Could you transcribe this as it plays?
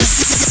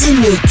The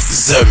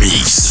Mix. The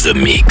Mix. The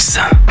Mix.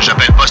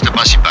 J'appelle poste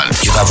principal.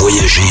 Tu vas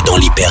voyager dans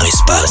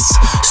l'hyperespace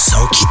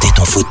sans quitter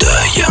ton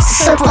fauteuil.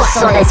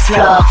 100%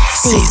 d'Explore,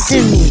 c'est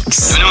The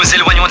Mix. Nous nous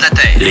éloignons de la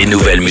Terre. Les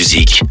nouvelles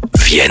musiques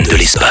viennent de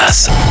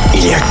l'espace.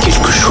 Il y a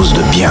quelque chose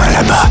de bien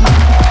là-bas.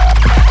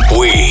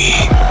 We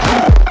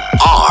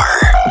are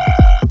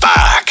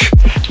back.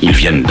 Ils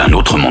viennent d'un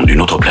autre monde,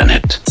 d'une autre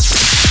planète.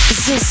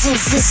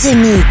 The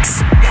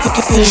Mix.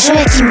 C'est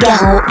Joachim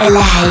Garraud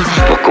live.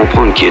 Pour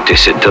comprendre qui était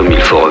cet homme,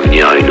 il faut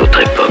revenir à une autre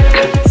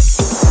époque.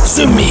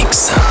 The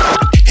Mix.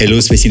 Hello,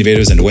 Space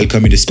Invaders, and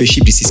welcome in the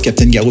spaceship. This is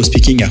Captain Garraud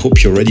speaking. I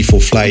hope you're ready for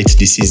flight.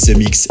 This is The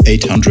Mix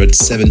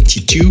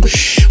 872.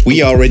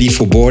 We are ready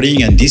for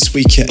boarding, and this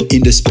week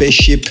in the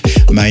spaceship,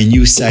 my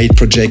new side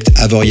project,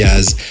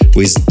 Avoriaz,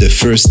 with the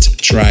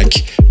first track,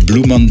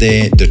 Blue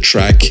Monday, the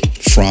track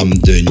from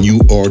the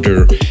New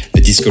Order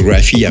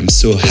discography. I'm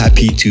so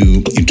happy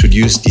to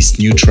introduce this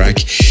new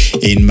track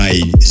in my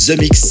The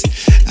Mix,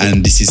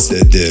 and this is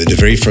the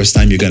very first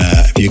time you're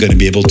gonna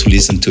be able to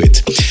listen to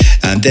it.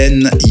 And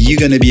then you're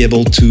gonna be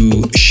able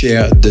to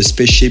share the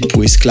spaceship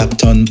with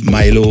Clapton,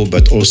 Milo,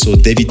 but also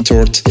David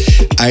Tort,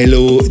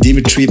 Ilo,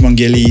 Dimitri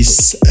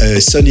Vangelis,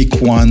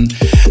 Sonic One.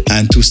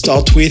 And to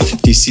start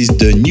with, this is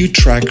the new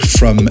track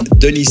from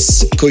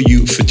Denis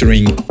Koyu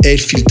featuring Ed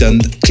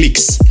Filton,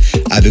 Clicks.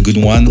 Have a good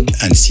one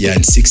and see you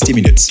in 60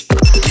 minutes.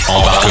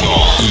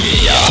 Embarquement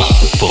immédiat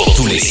pour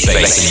tous les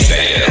Space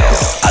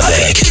Invaders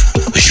avec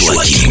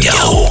Joachim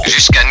Garraud.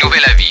 Jusqu'à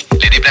nouvel avis,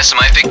 les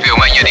déplacements effectués au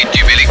moyen des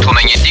tubes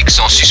électromagnétiques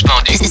sont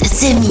suspendus.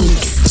 The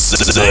Mix.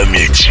 The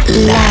Mix.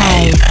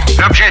 Live.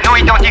 L'objet non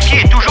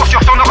identifié est toujours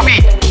sur son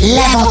orbite.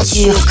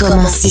 L'aventure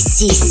commence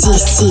ici.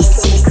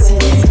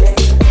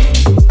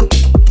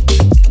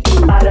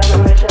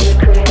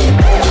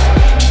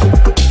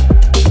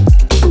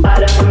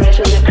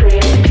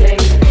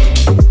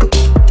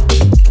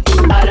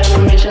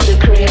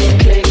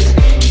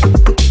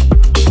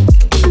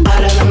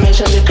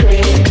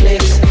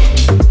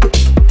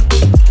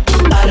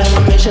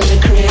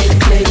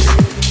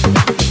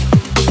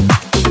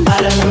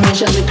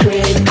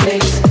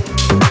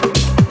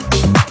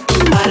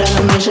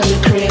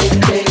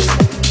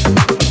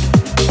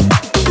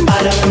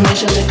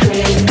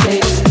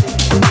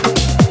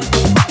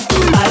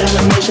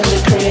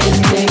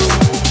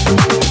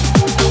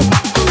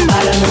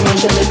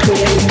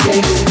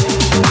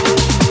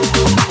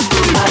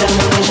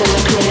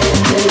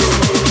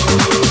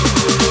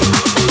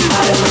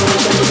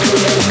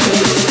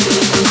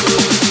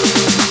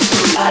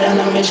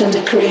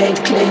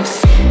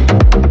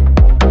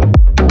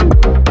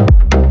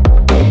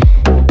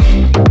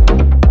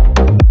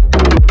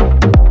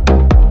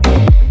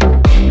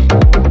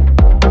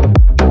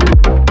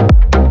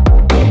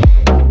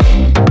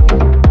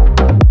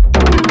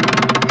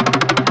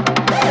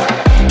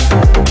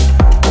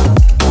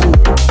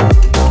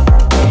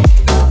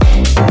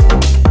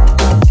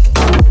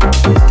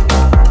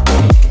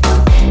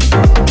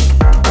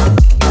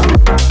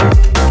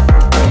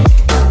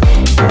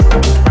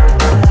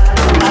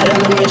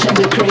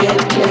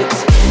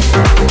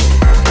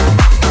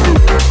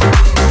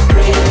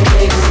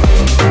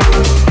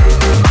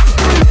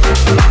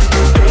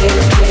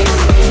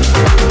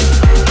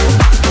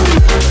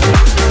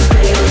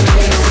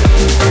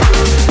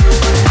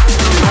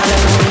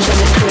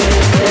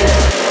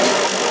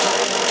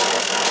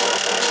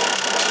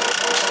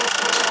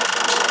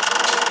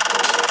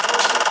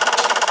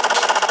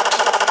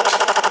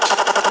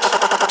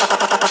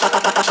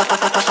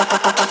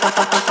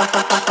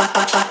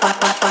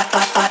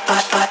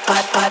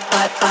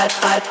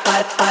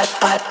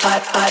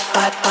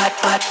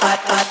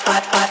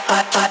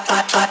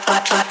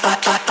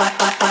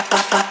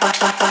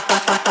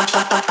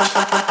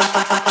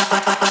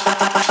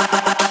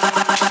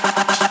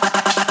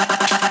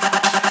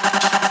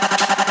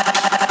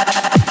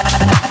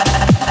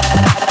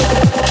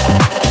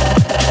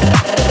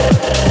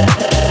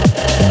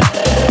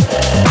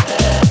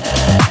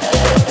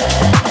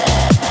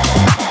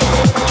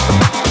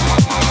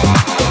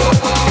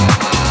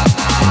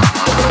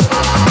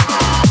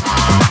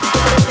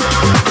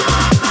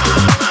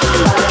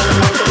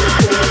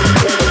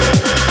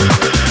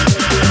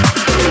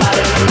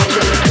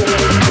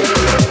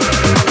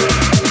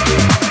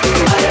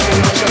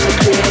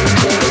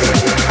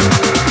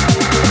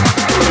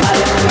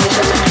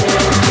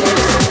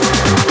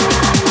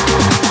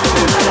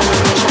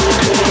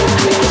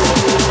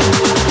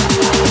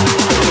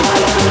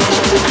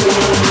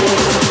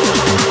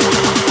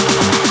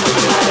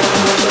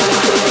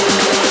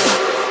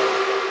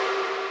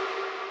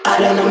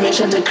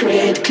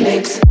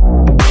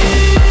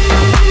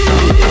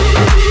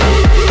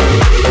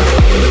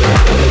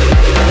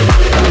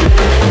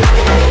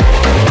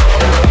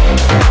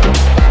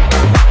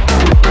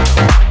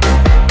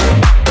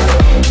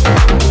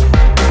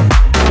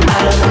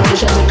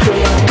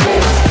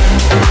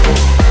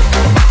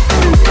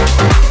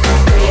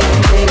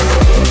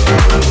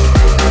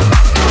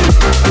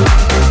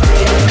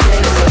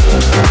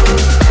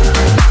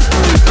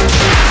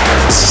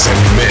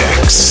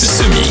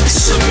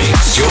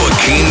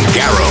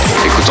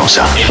 j'entends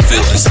ça.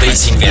 Éleveur de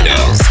Space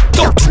Invaders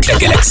dans toute la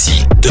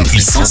galaxie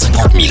depuis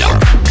 150 000 ans.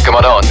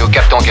 Commandant, nous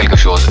captons quelque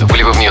chose.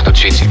 Voulez-vous venir tout de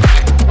suite, s'il vous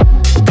plaît?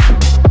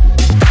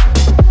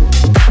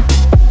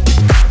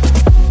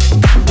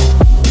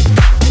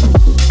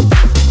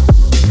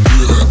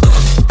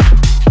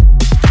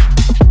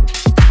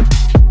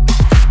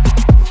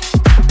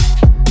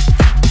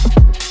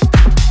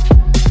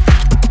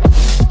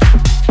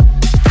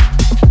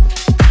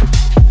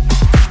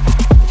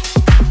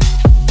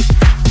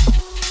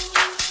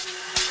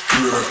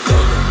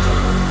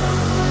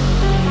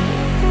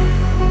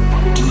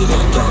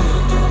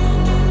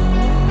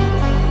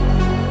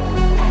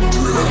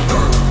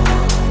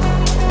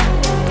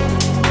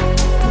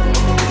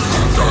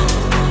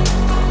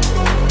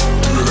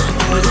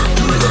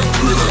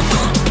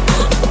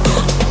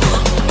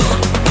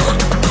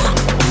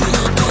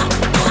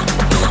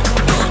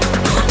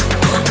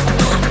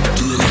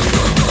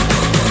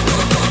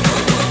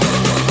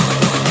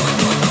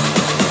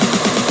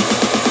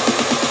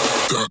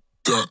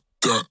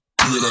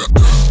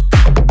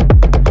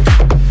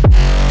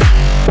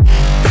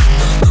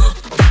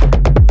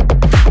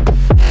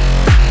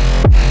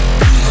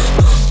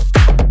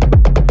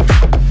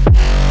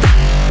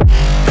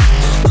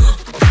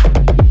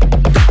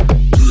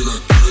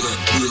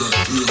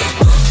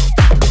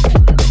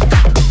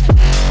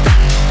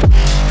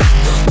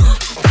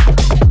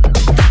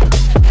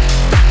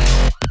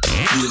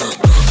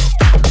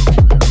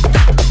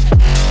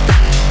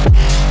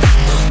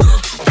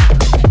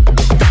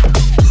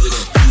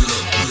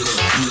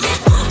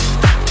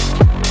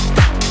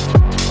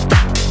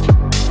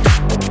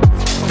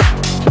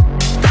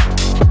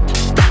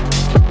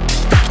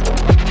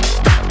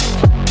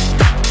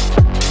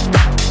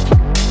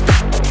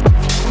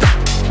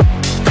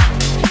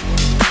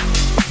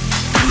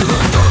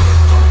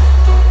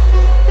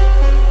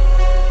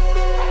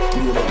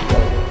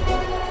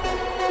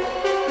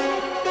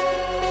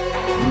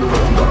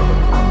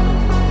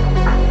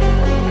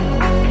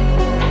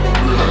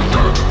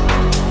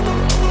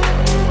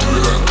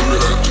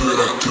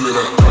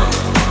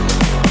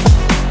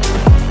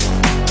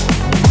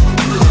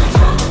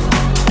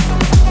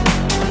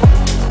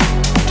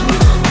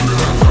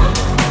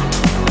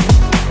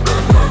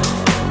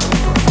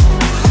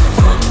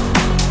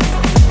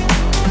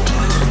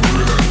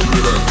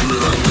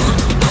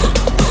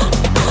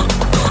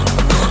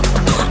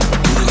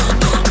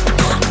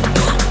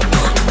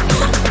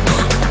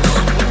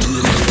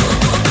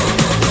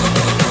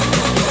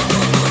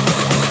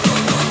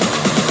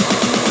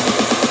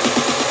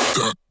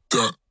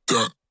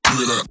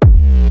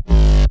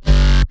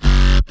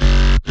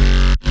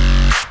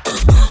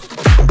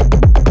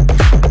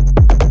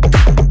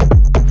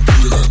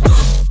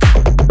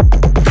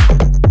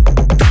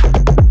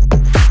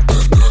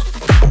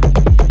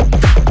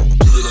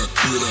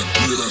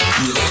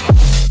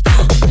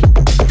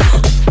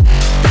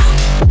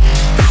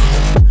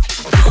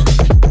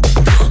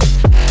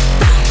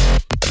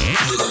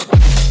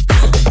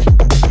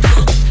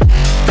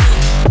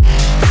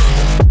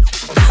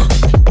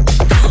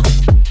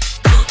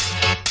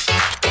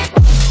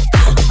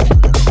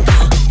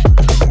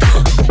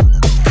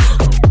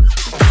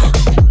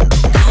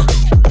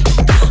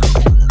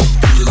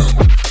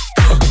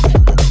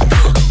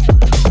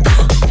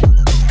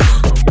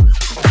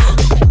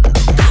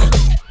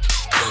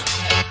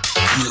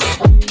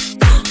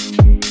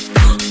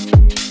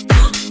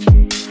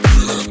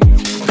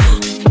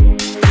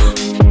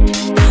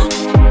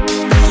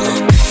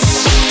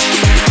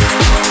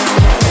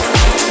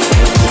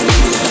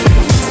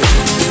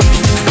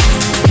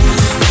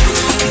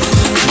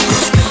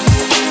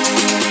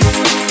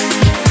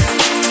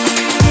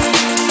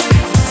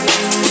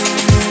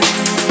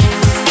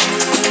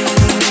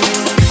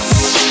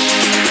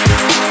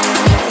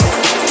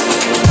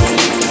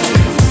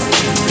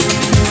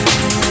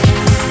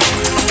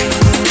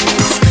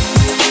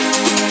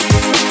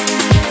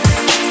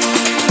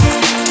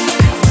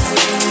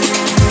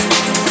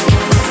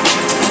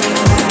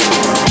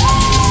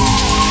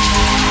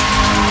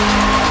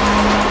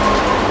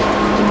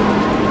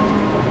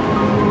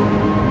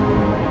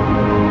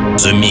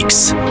 The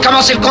Mix.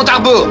 Commencez le compte à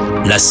rebours.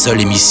 La seule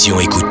émission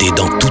écoutée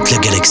dans toute la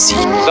galaxie.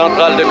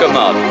 Centrale de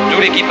commande.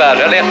 Tout l'équipage,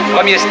 alerte,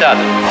 premier stade.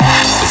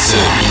 The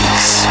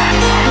Mix.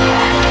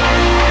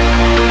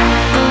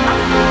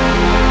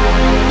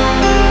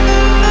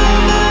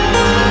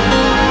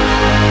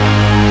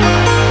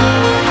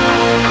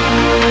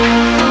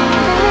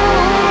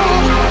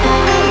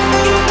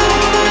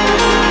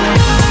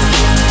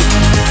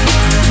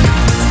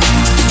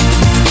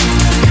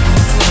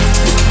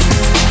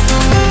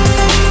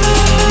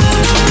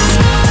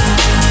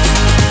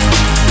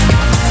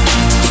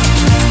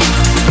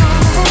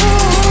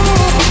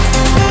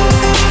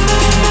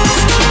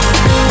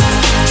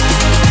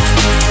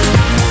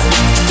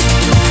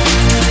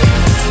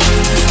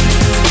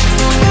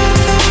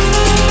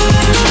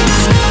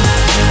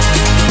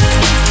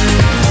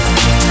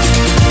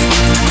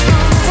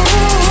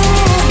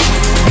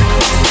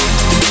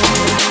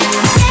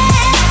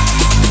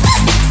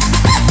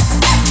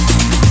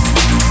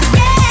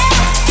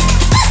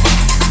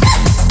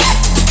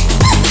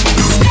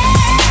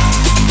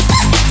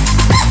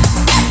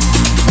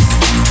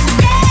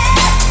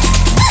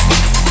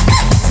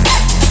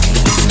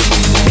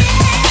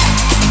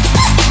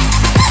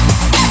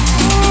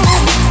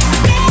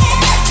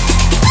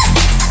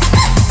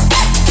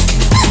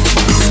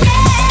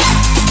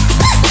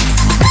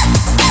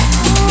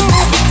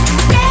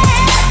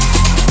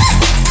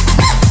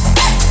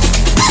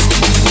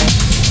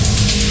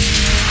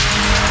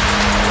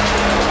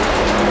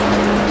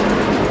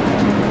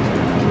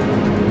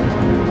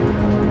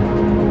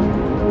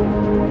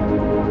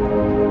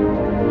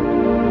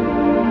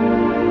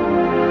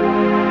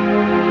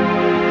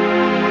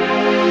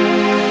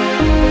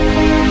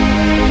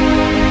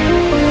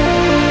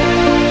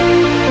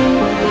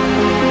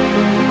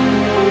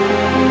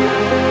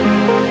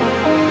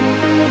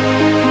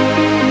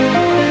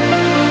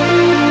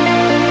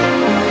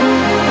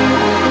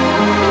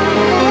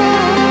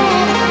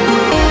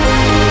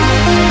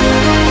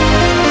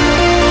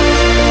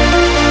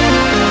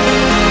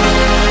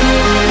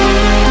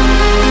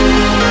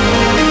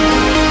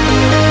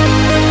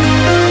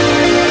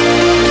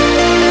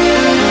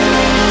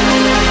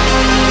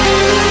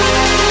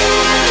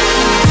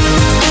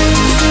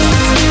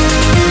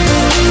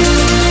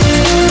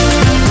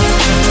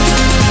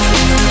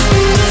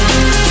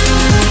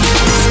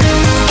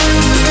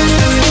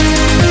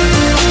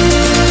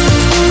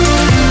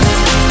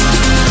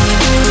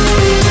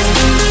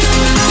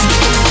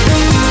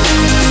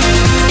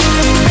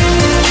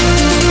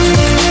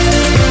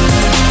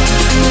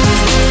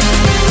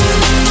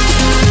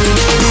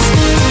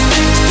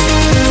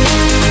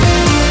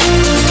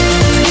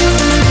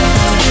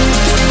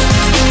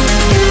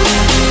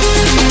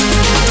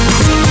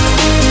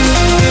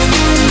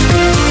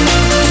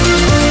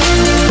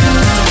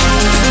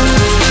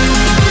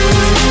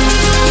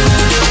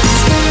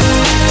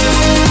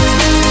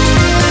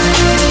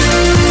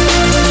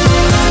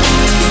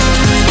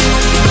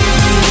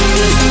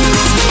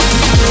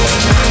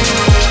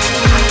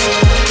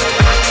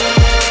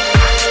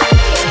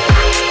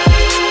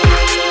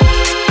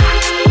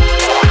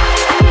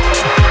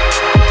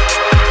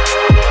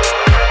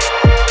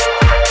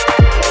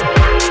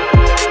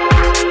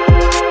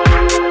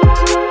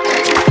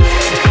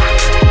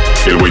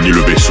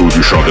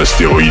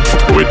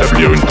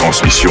 établir une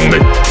transmission The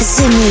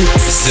Mix.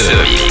 The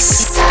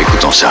Mix.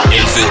 Écoutons ça.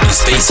 Élevé de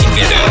Space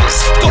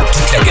Invaders dans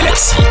toute la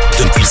galaxie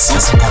depuis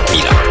 150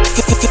 000 ans.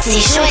 C'est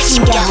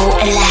Joachim Garraud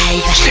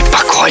live. C'est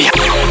pas croyable.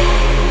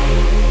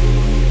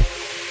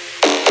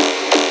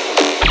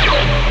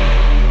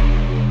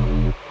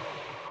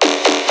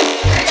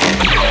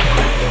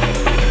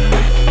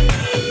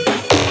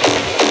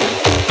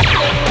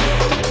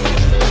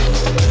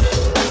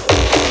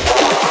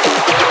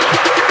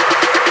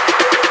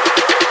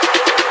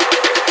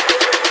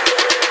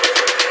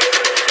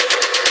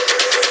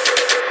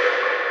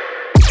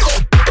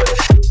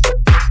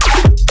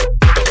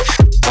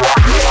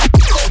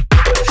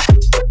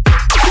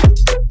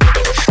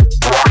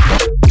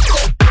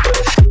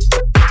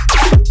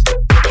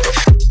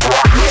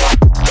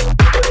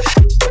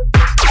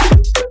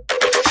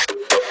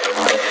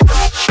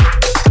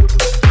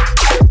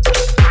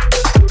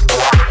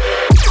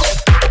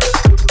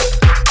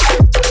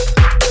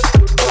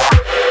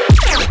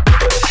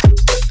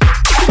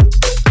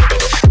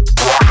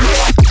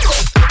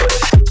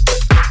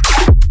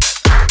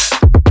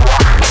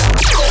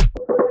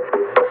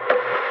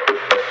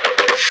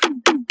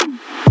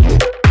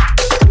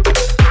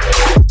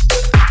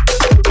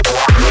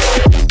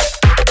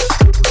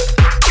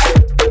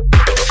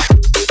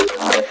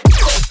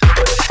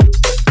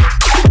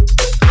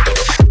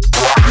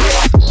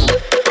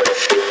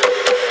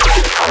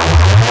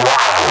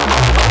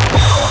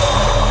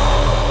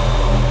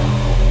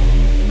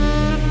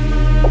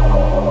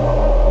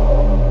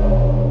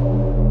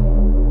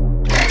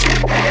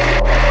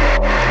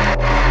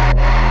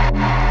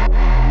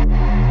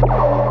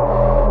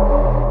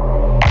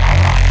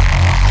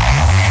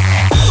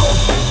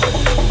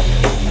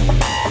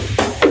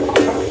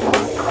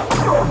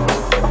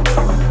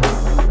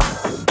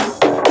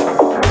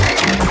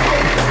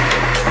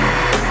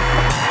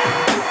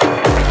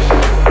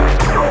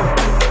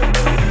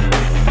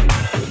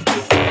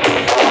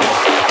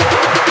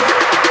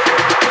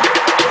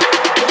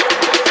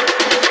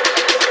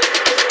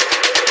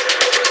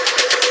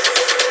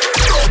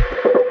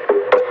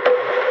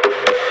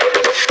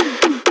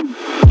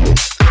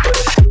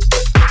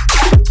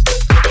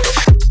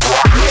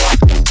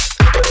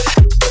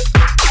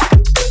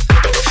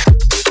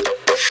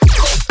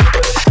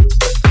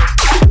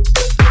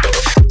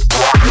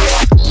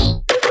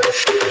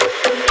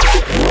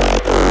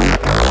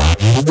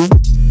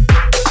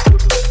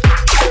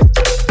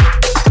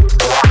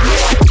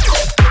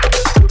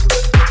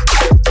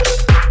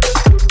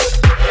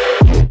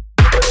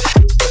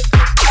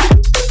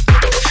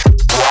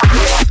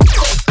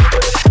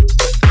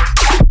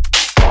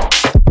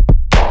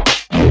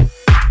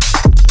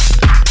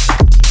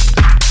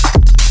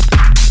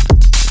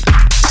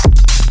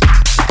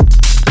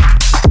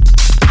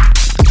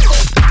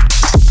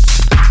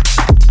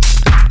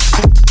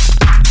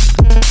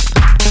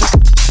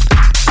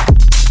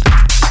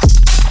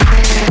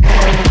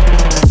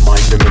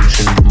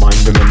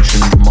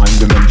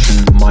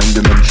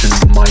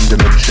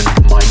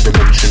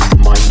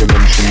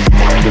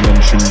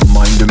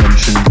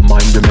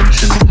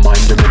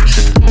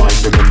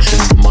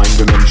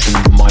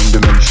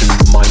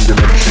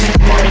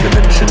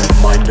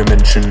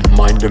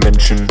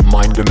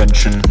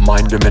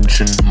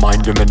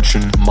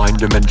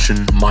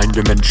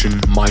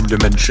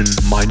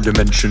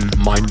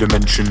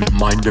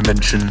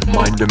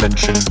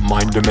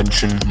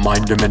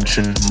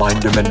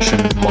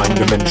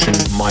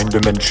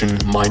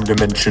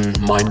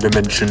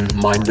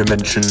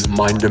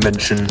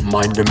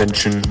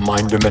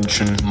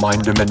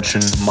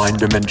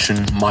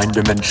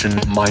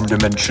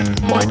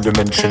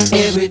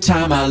 Every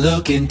time I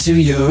look into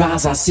your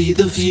eyes, I see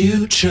the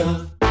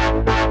future.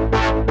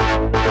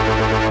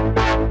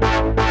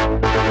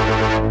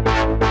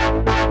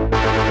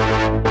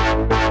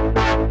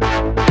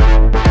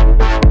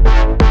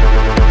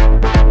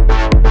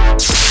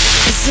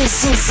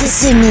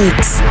 The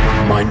Mix.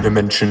 Mind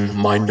Dimension.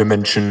 The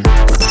Mix.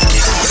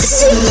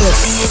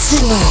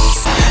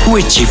 Où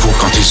étiez-vous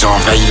quand ils ont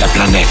envahi la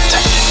planète?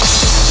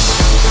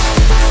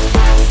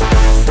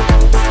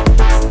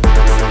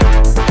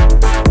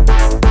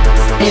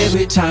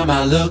 Every time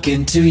I look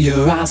into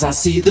your eyes, I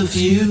see the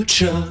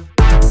future.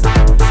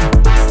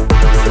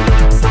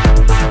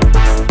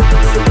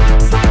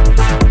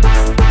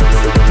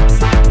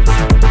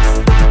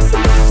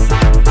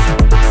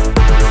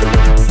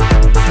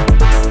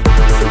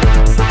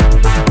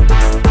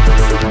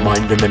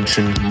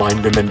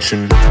 Mind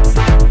Dimension.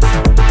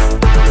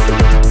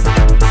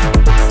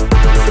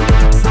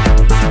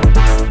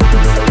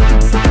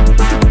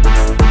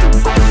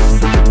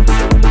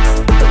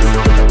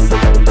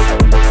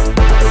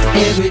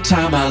 Every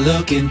time I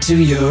look into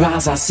your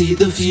eyes, I see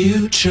the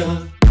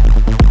future.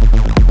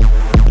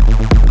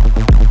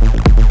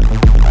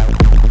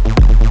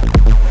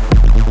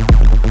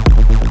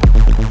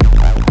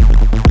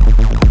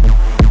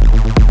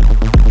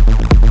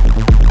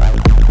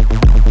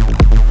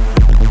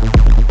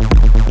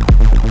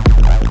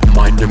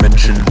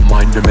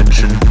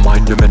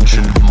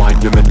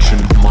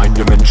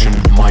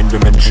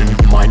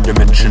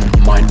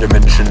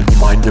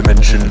 Mind dimension.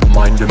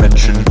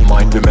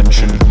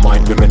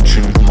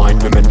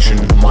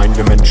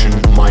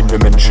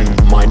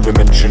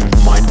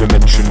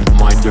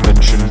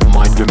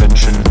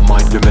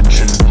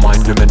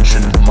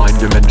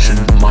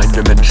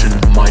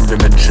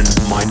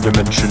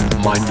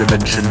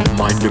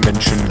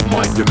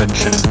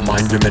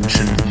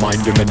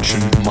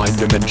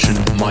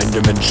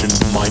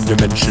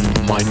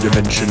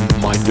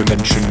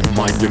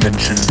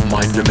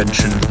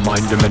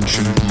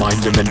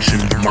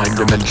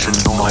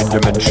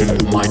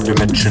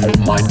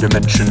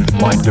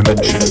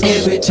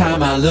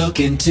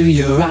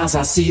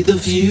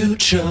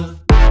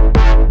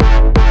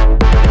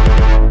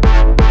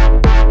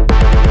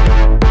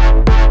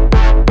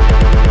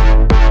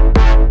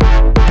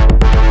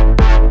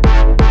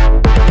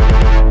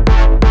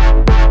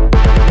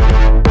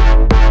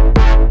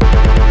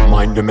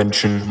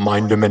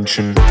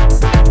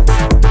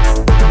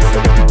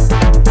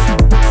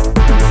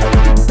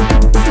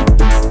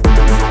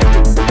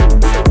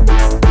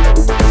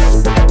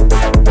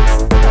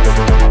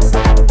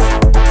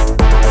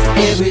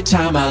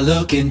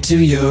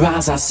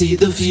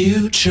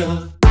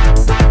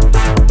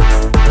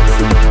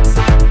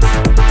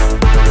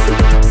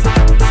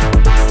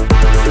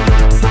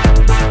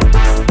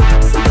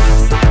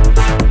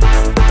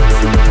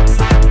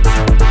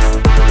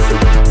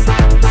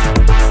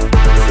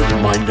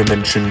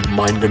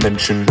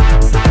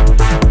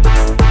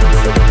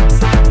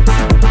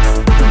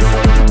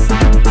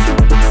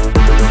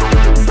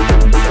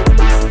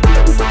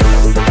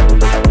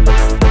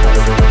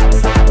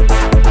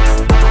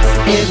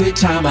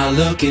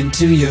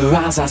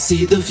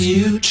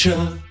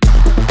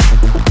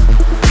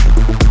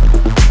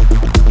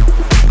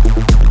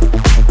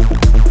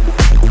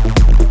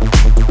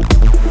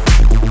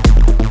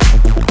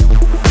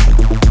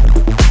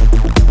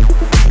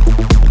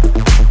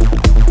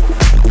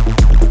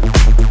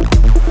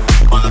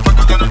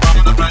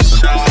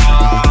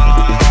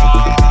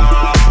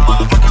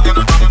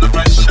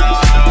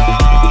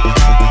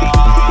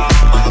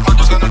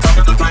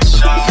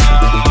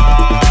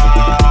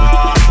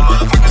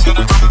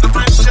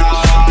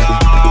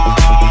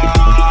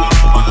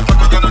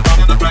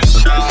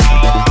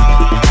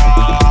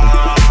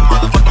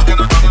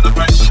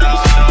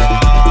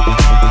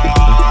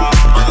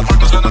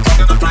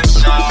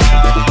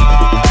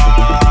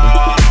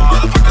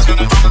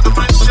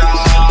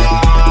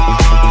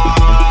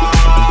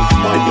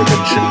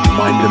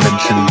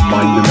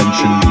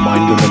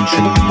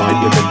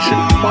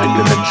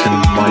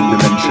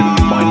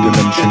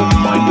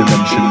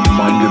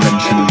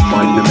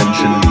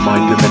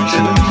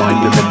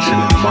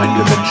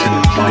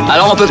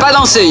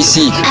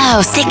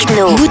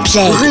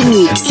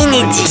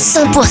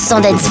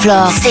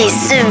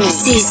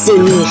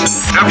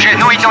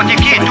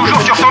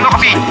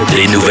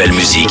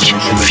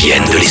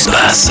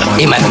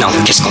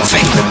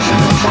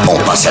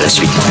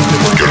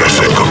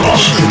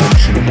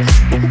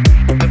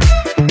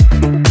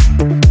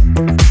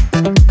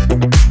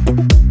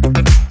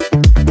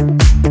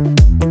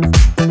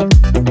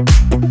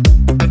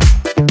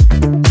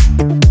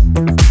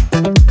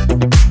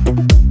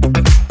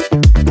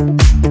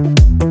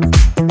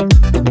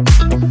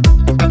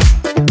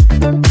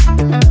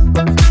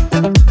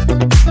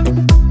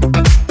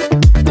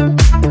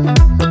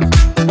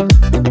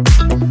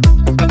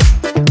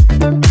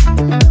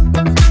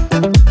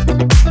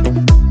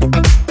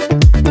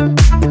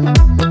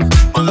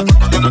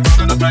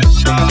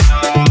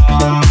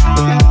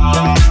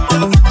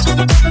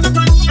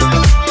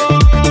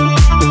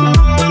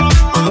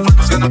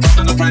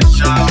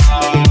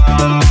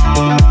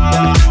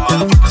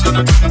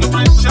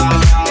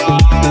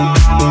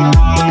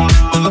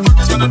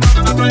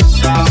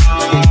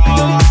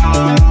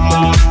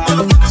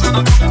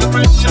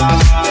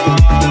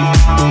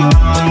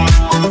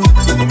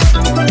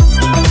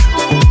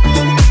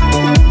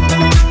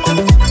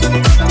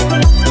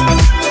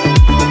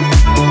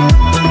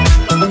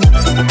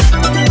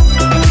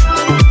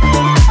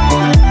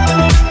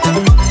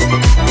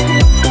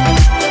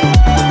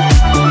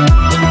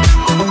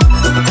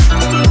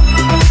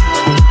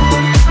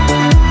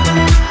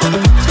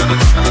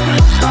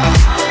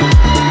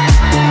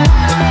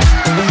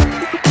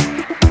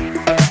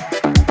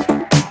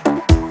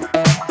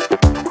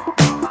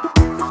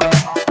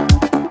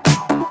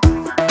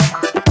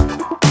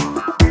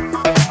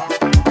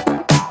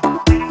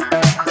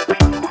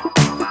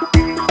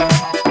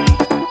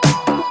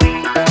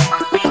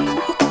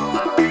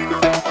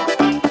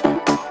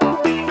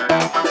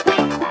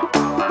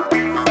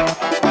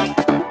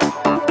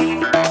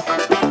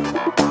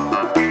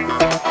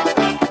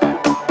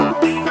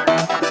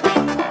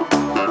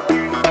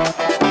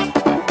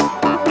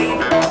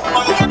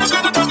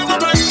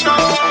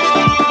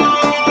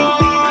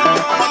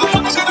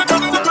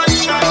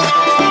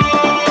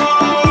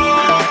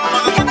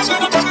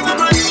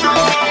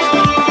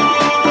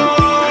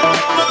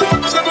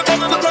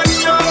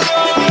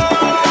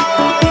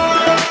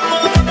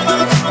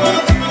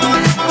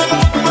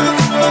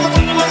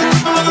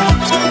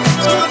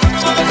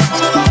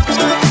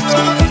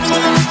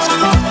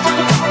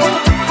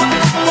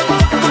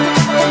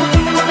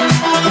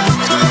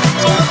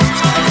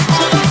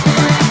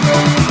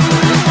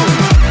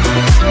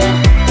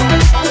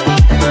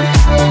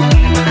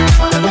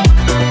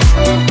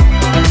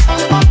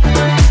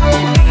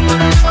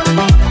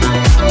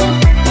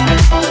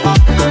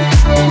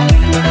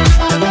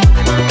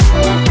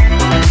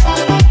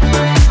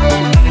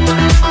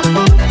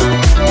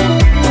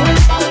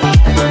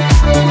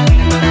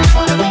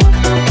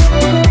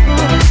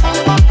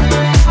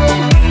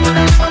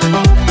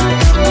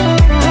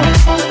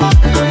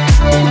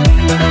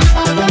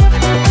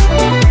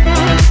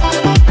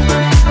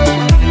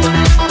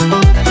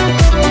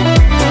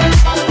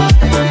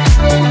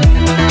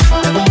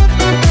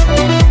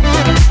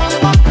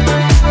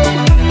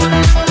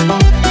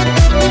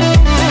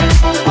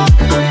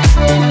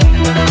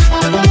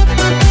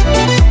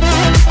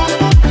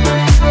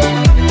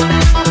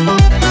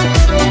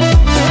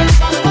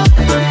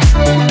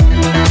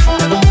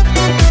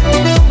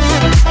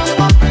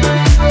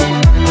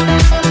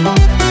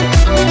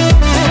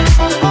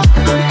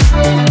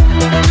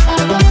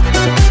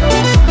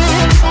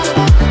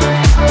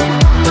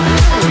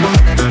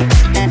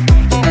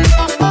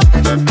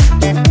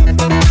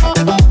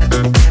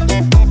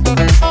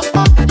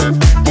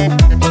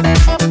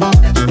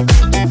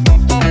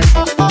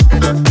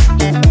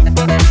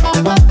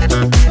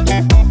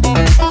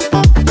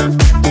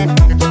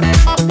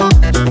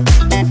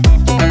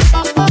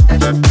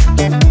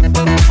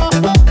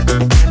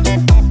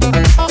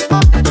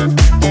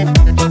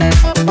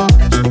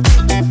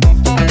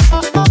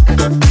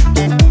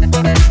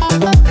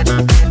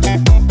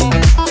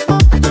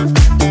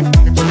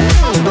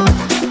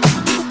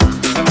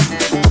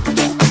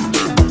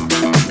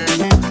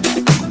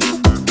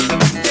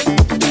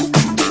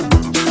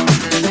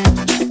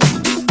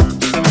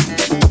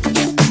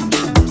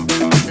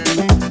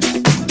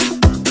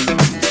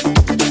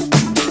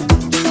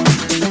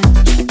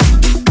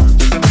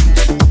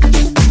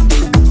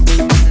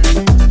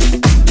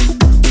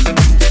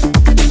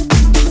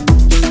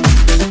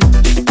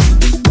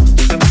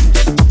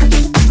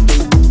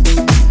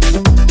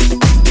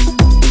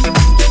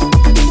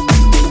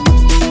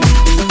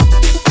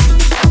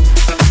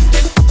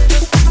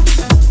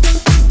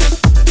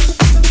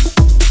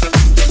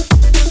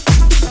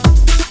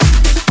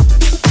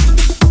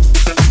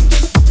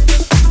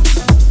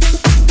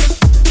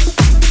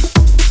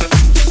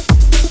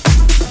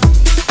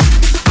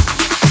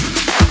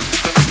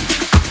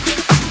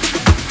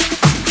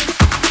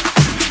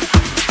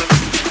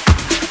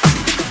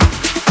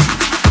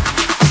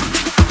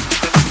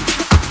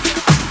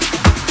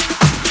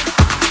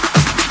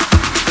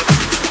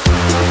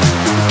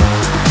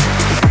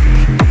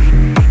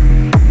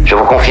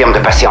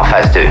 passer en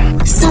phase 2.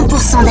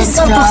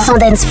 100%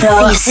 dance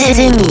floor. C'est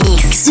The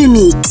Mix. The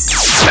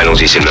Mix.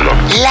 Allons-y, c'est le moment.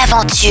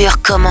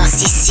 L'aventure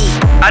commence ici.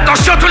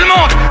 Attention tout le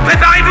monde,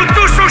 préparez-vous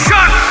tous au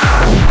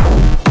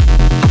choc.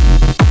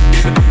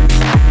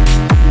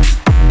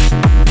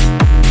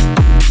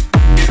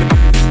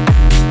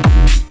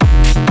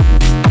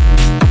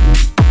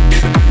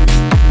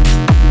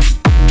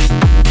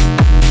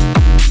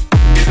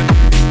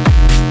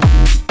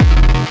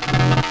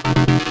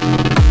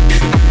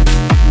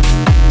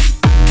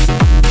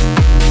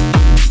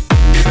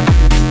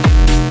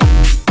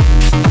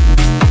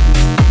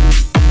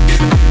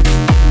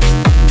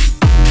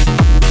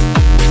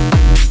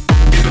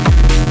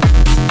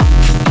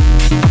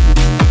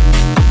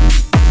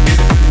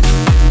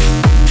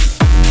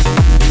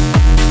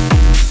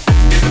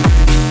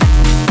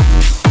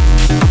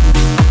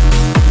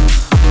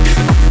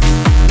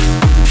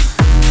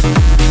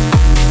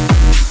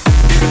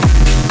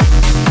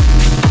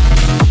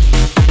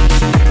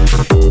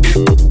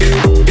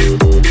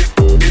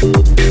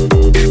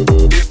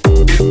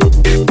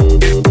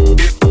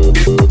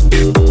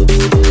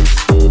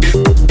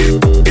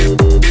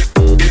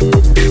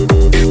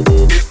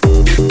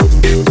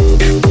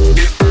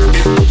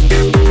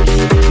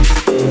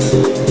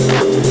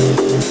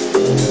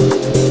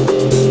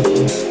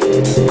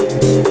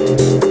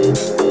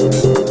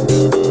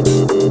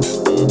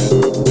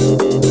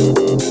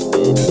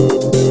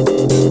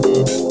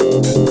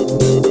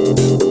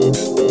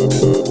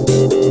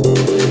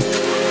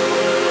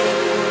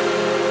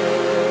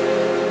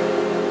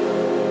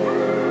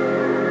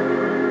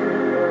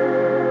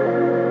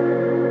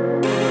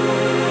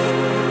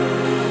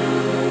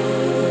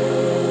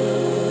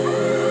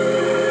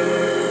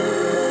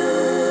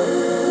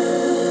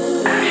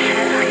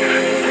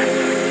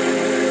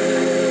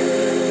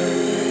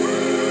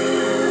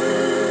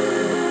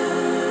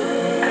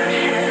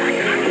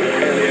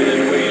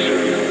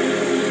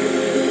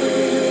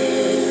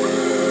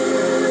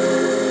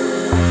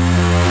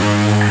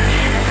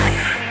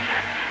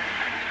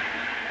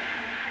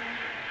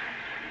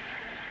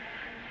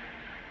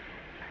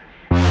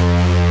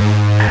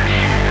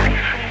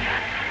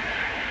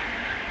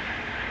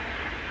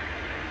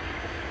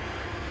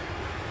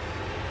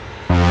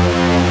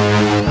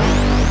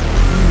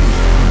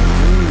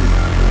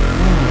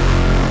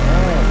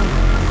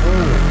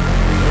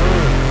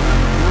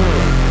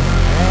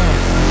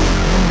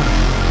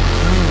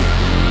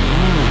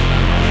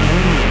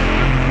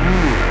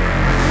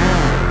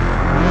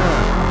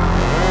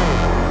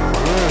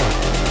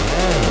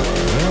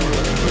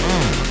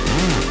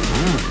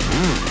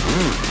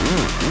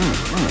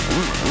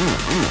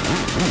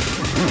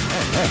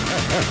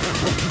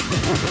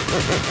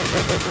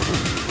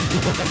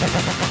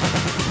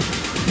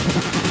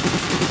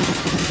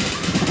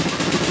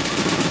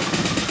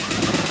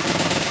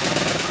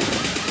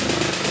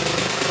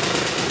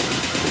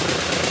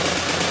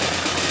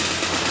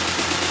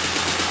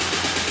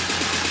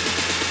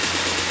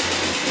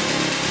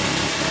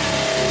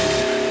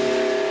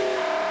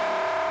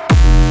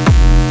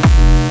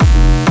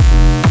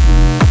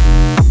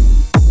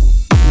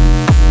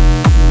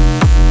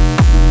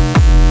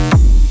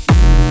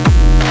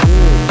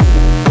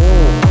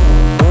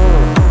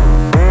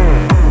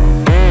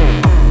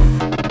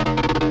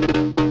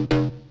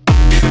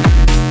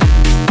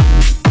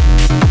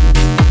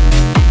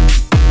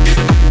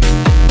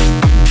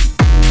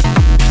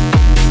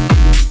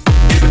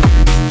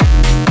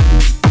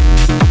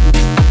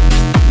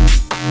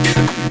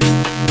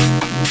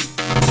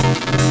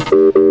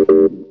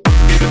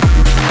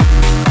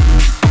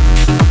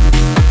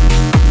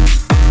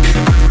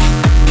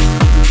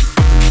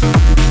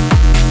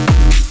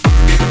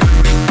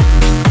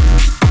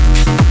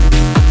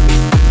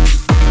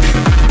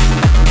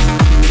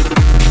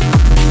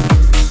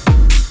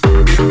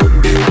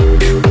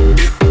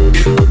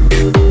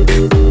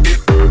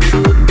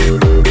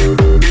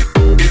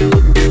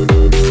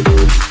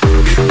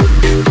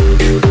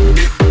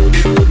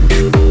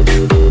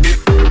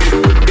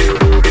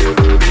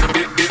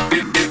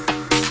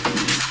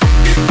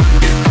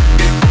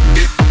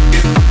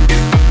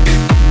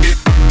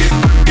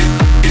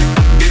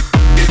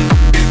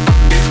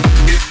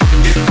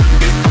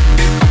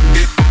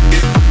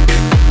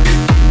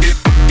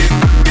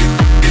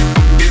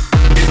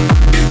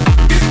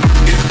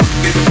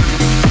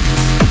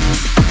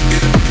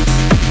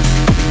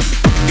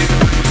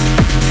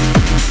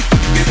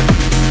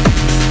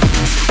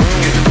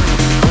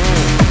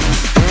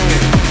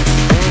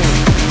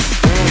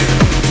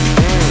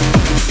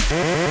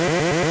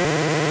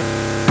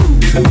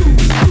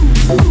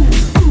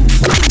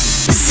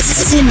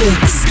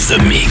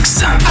 The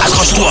Mix.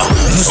 Accroche-toi,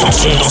 nous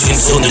entrons dans une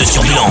zone de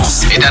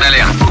turbulence. État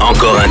d'alerte.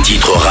 Encore un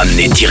titre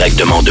ramené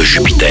directement de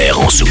Jupiter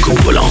en soucoupe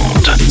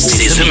volante.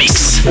 C'est The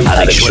Mix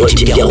avec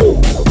Joachim Garraud.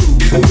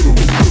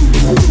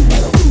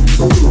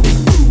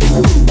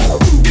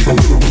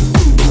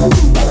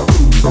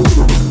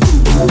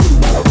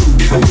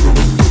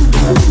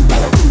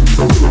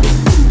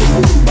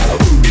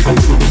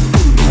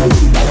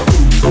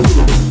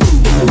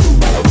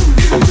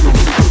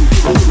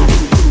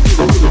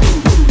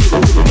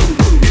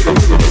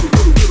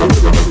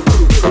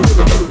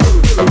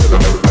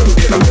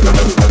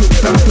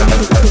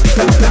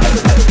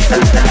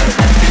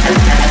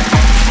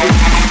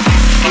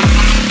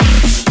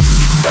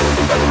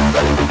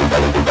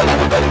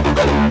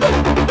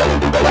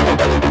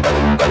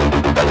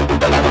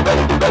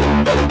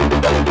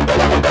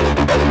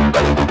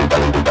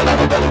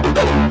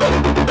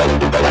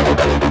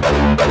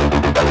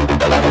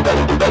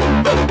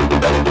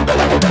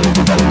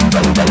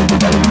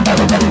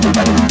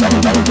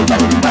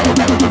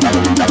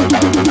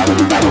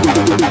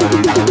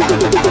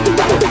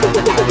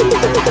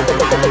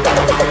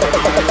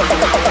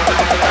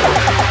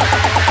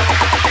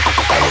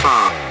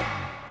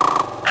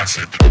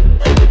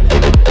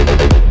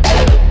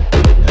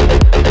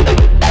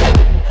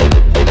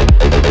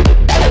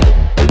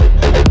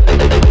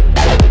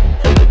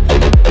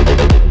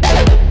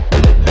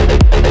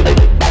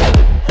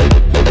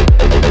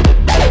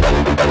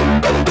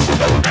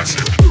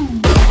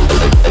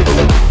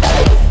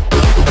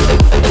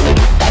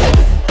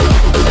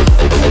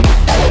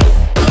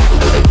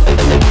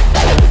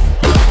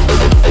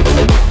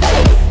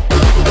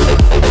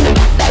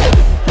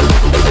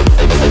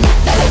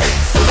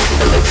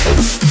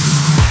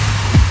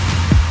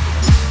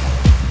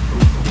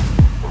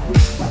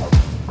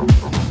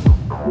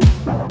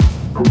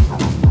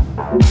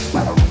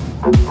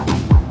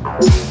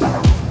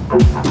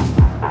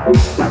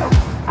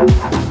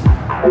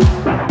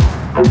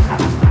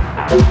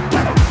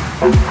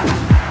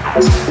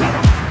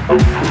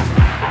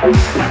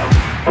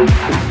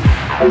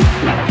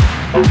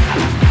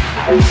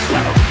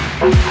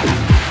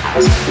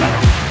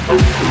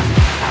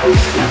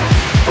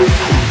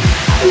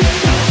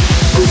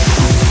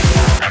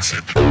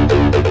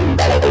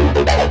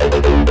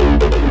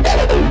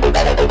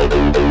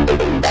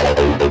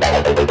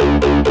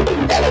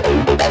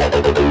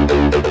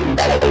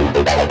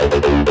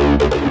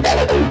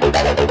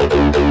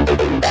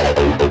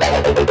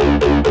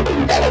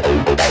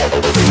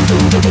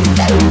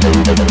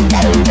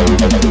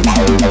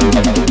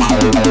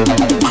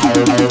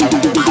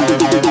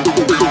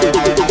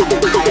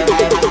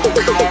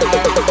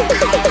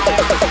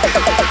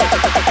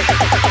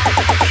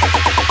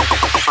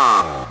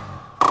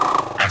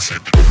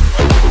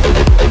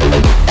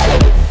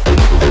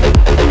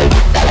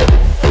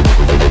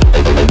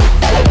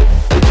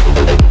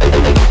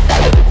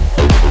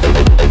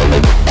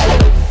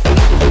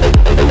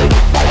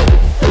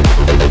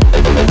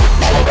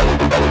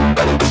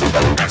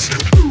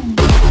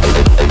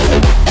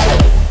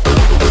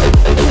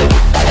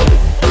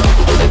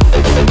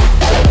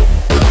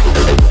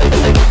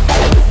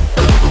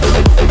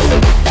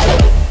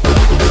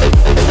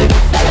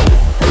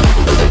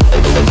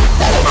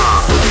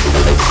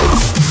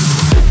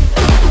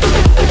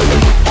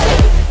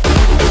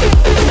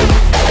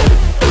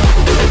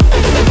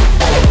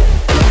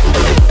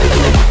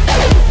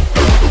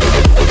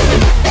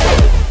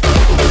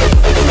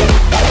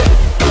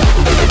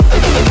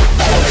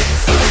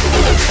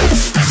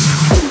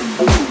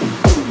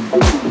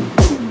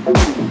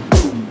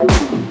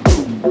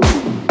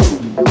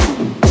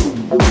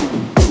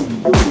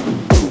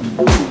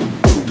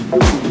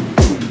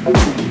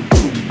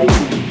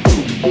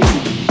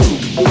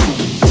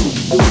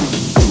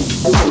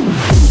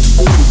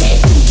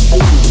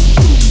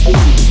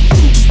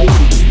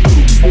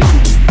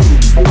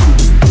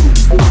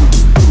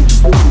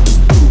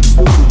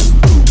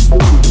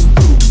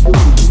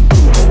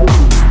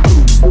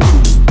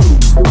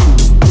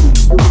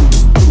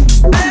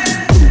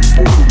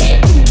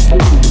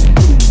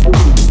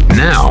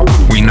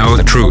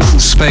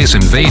 Space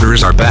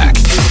Invaders are back.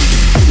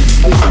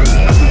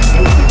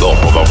 Bon,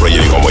 on va employer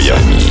les grands moyens.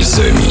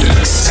 The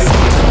Mix.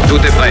 Tout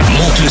est prêt.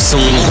 Monte le son.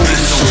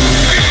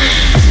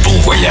 Bon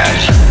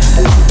voyage.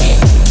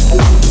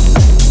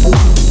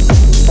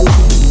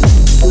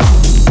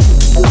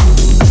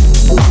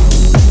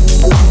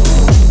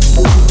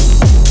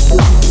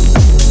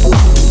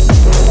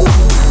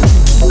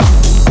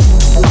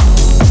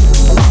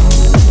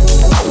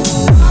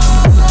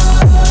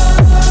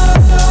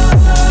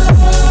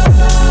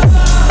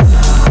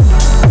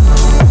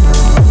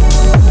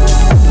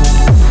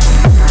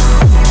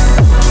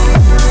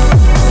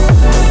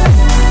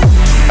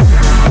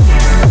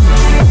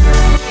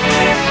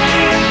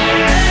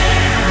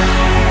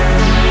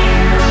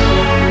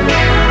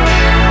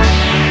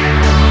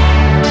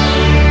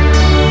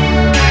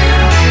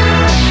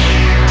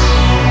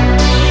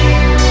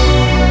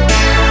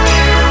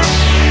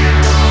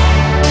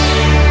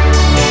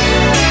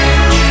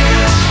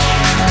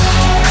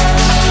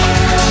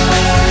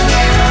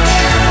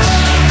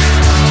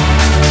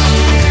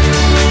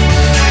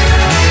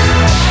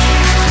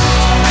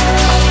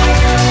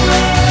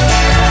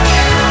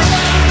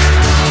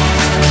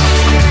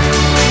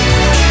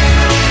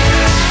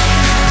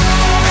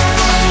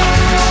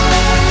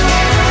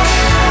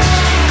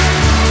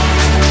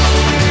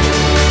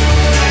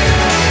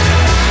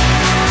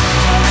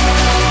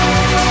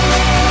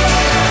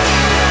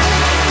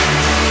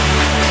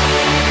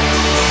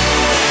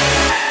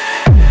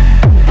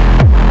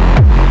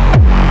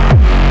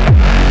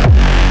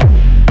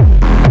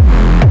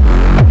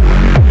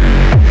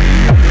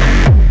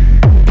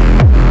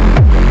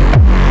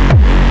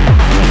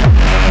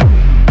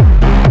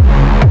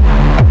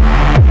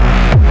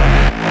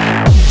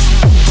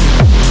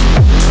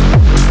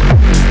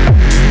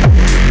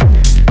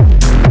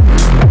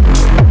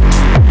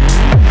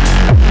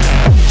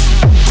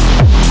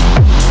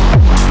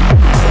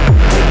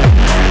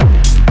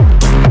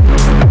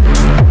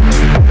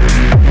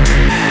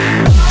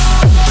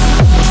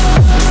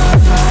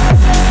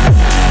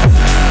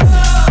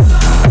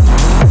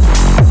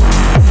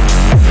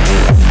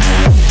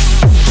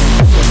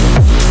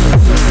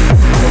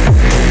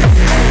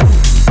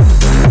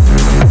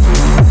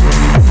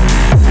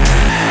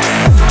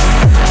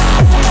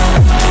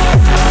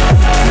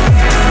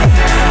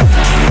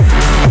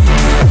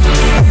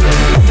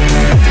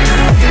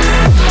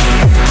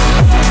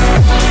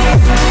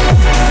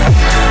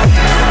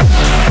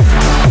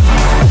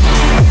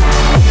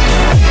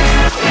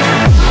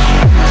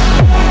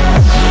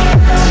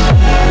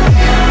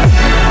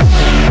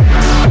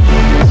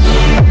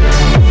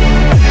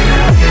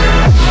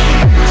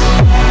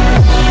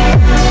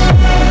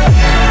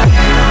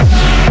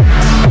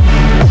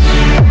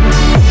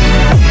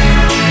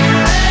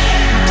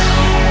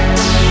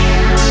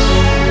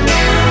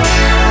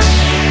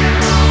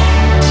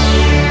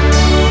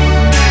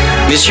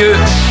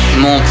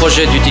 Mon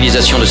projet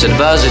d'utilisation de cette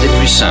base est des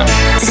plus simples.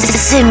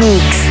 Ce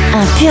mix,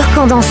 un pur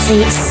condensé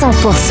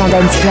 100%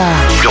 dancefloor.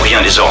 Plus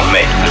rien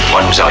désormais ne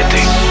pourra nous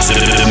arrêter.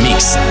 The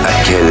Mix.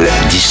 À quelle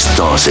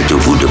distance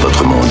êtes-vous de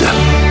votre monde ?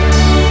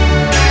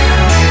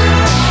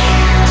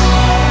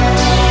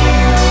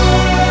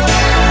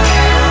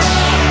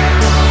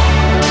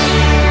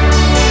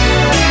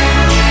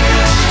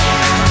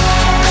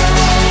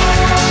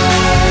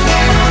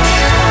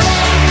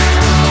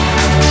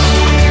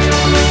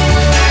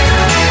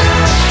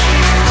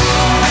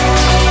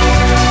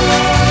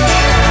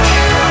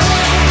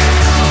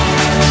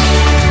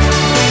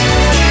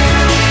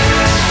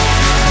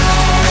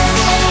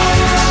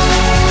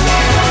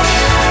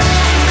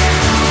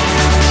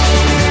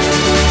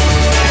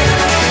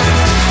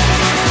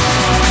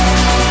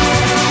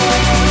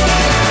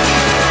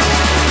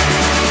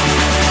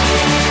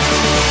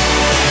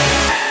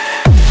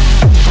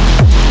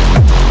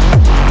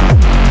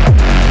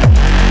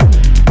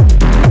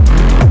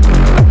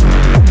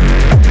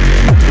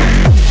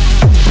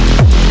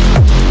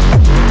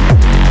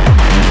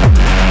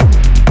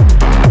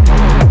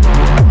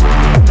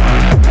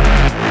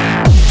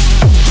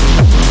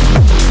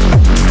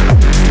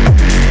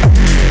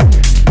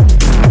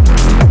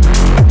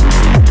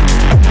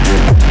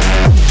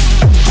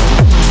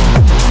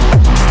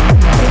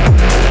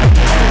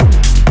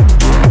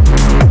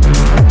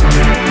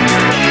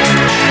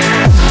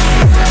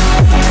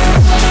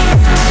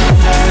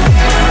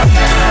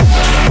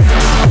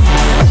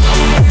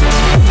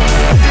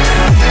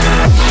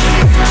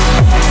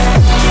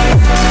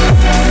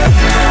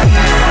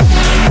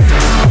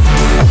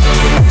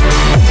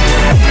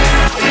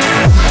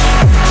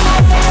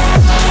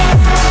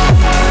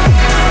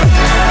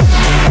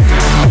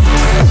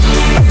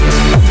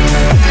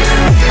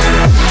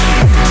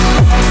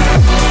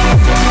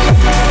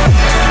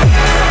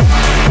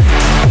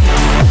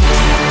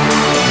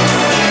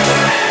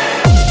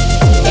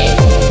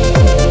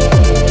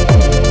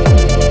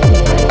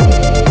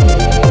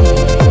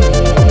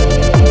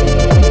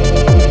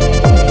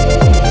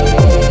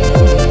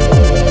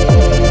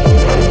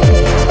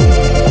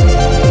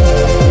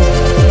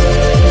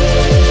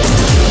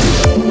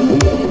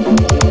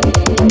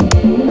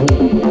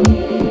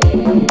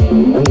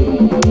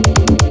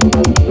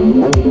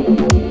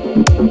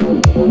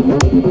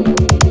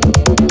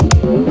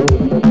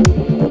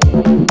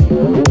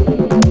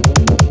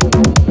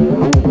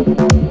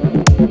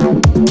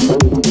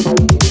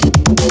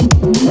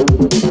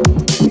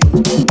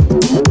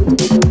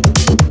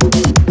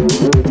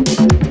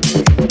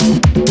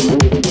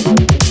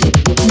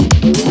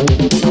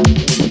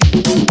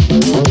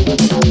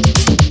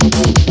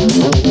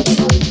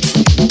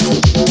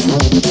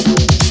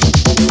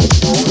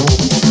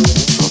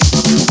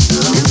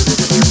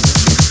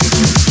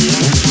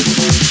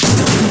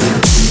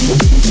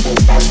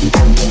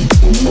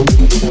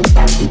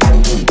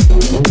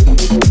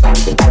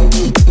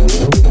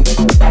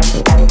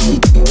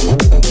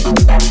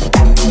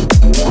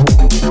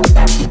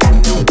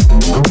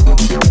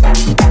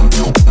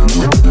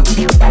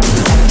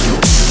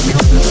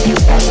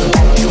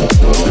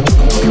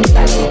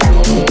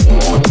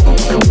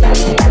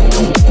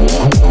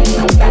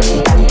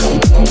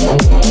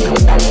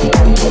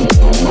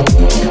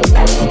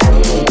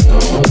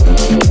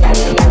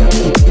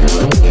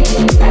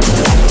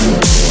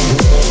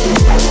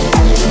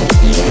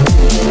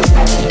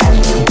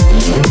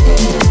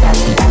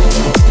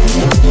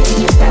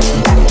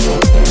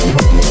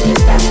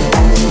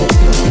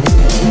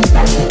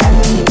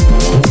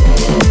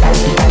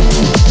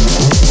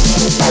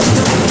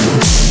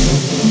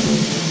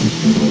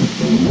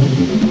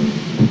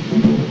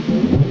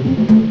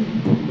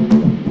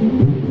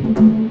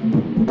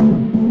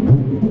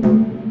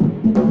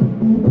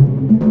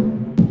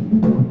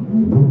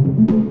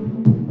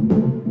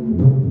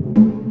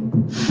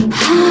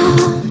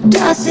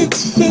 does it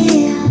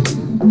feel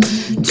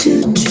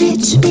to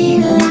treat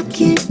me like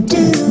you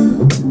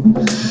do?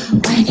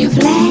 When you've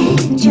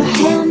laid your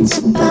hands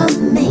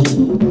upon me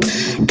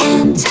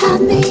and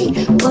told me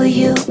who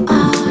you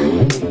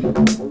are.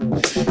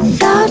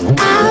 Thought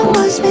I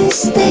was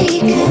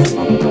mistaken,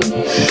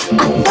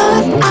 I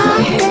thought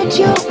I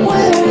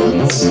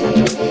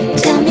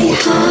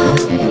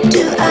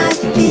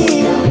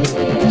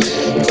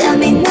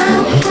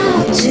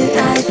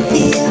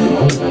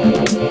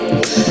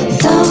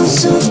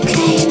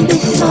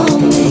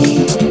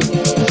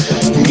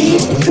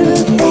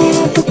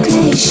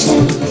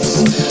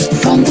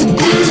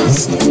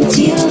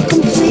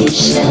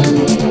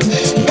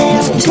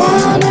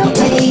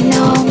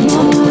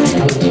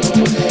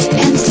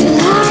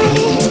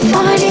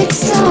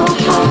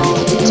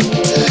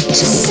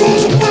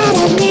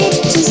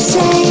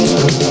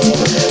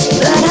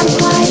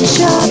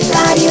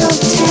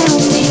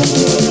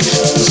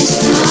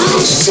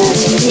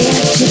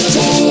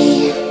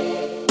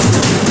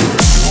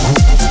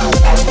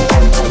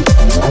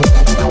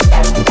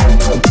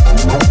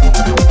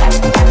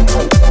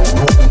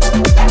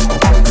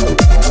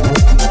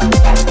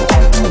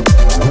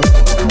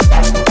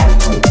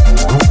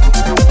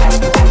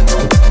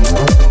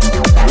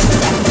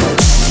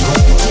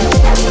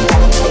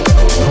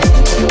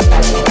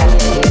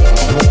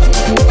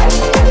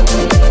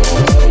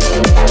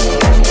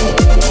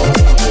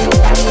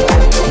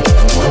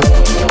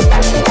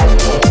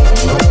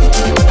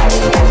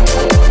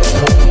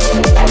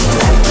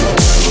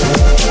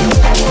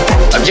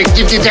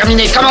Objectif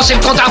déterminé, commencez le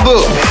compte à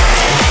rebours.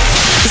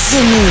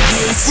 The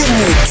Mix.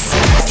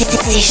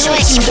 C'est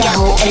Joachim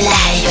Garraud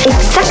live.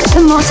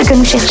 Exactement ce que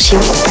nous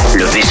cherchions.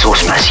 Le vaisseau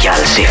spatial,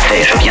 c'est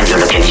fait, je viens de le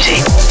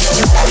localiser.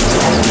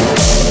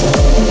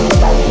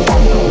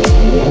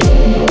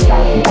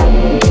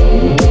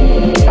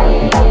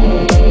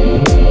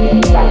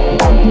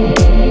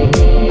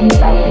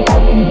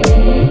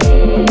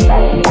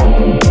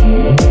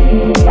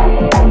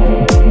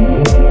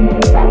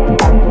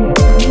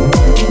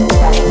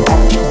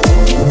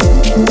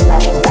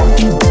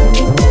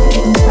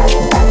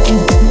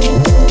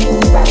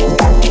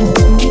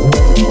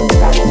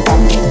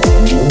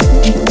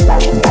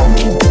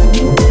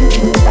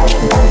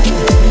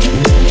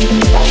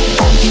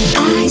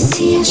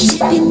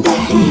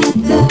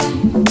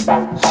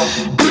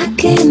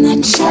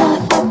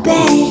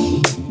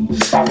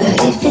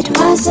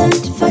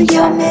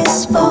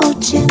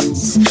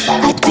 Misfortunes,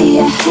 I'd be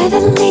a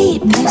heavenly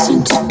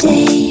person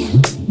today.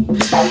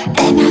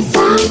 And I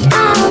thought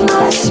I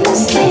was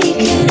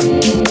mistaken.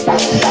 I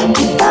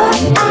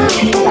thought I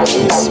heard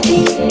you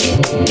speak.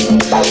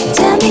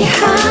 Tell me,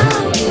 how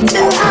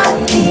do I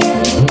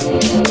feel?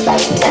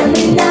 Tell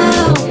me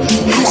now,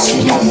 how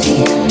should I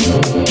feel?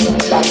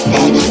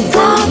 And I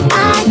thought I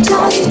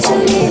told you to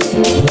leave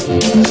me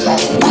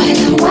while I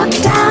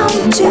walked down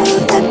to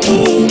the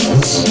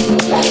beach.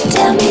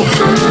 Tell me,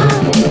 how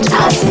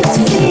does it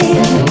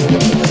feel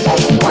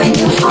when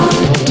your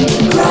heart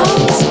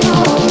grows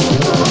cold?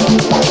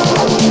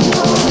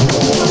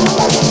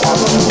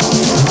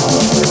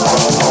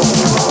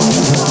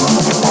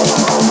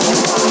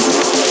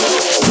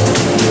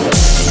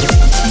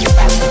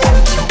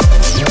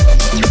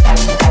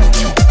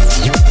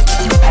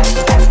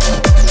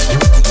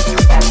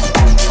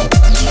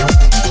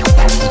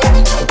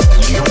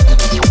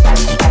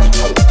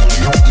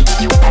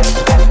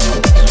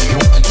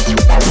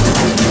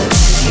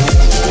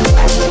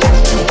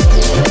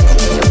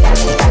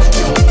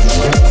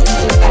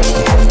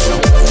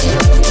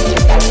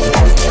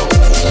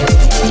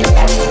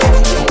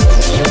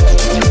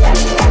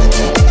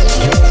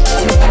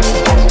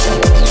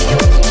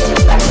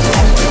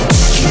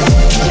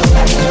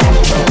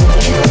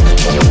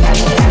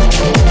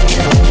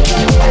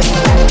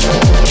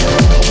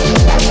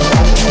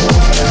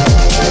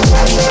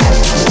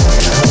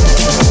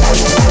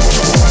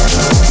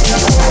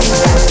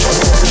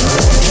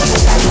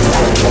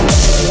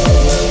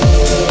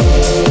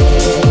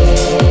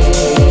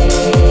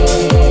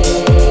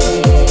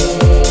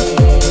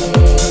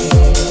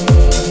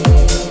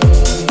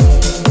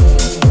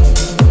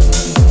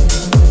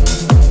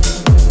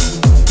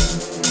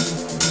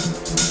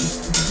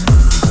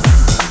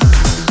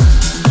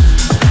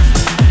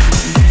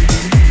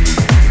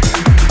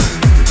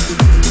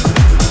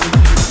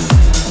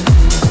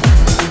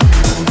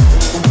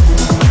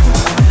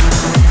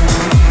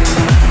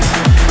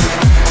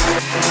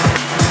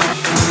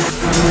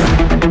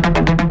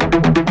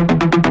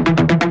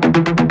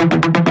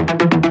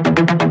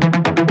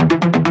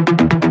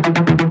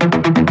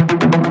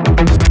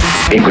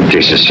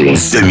 Écoutez ceci.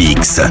 The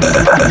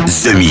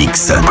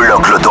Mix.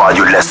 Bloque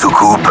l'autoradio de la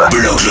soucoupe.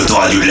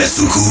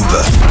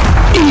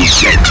 Et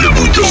jette le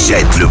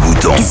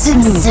bouton. The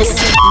Mix.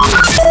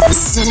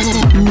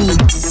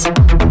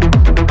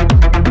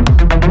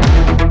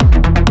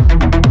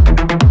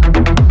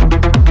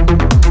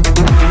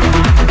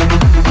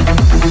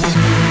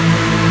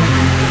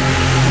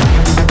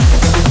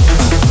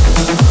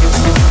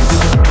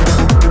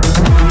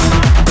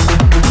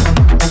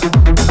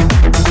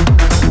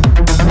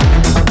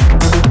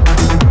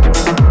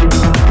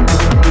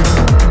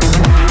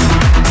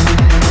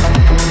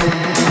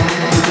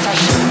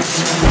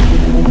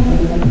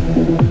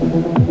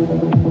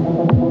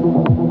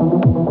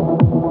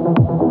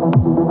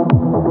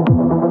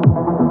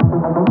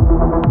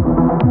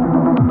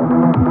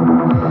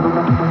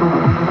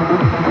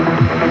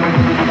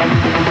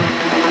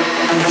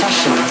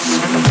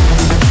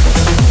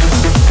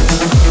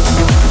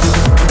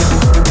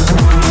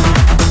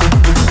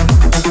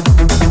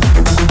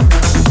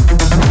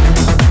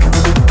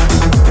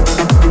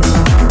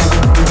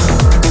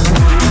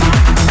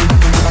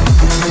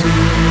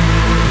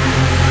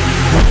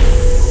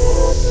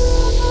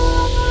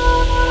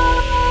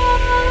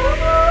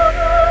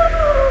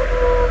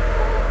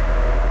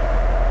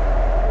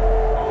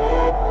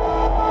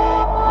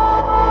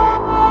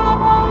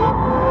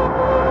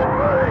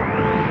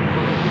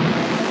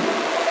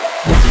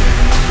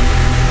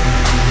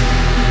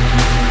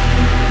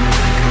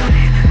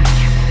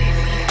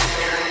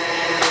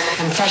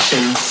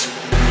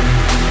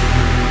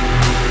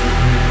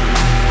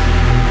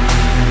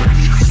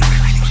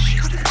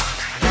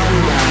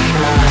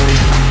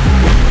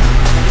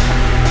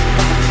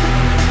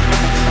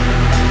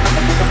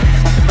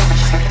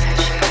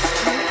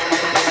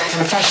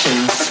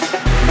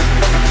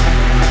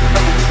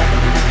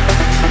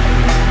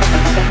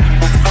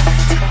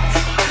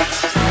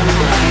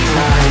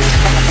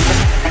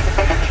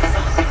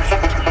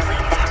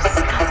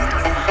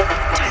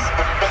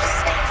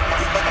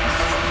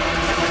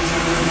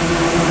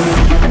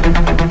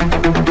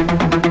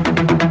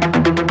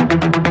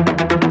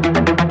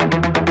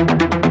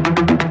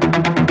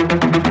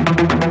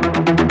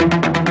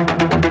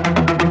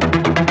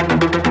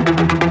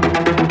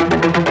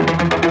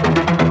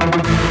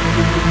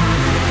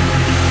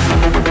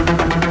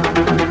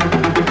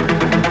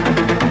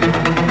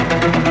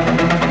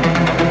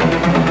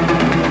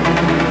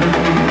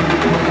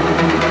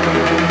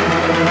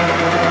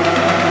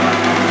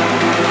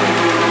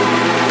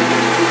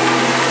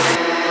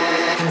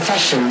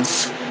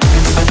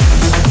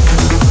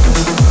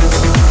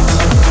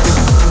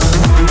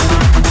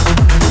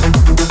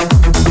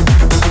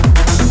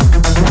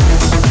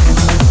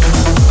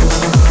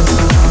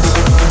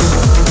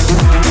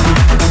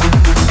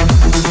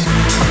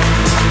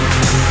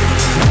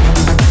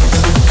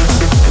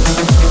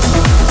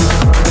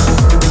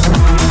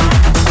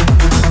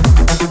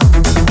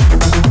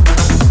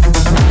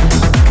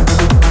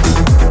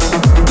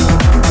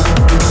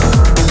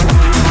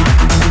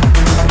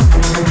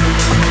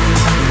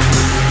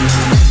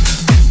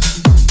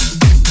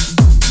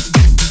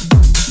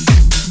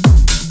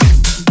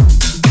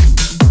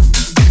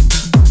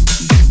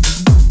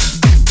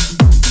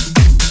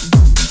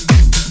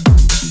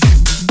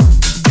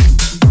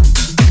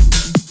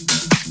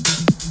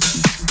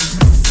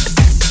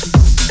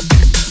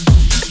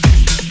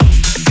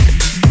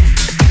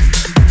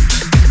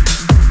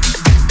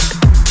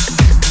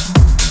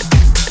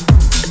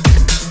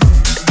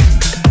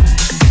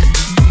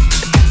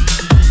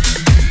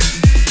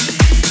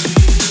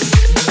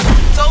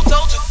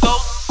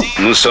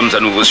 Nous sommes à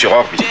nouveau sur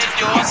orbite.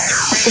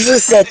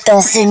 Vous êtes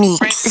dans The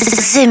Mix.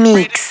 The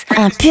Mix,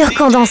 un pur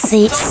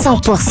condensé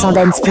 100%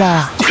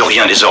 dancefloor. Plus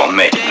rien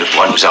désormais ne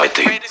pourra nous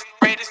arrêter.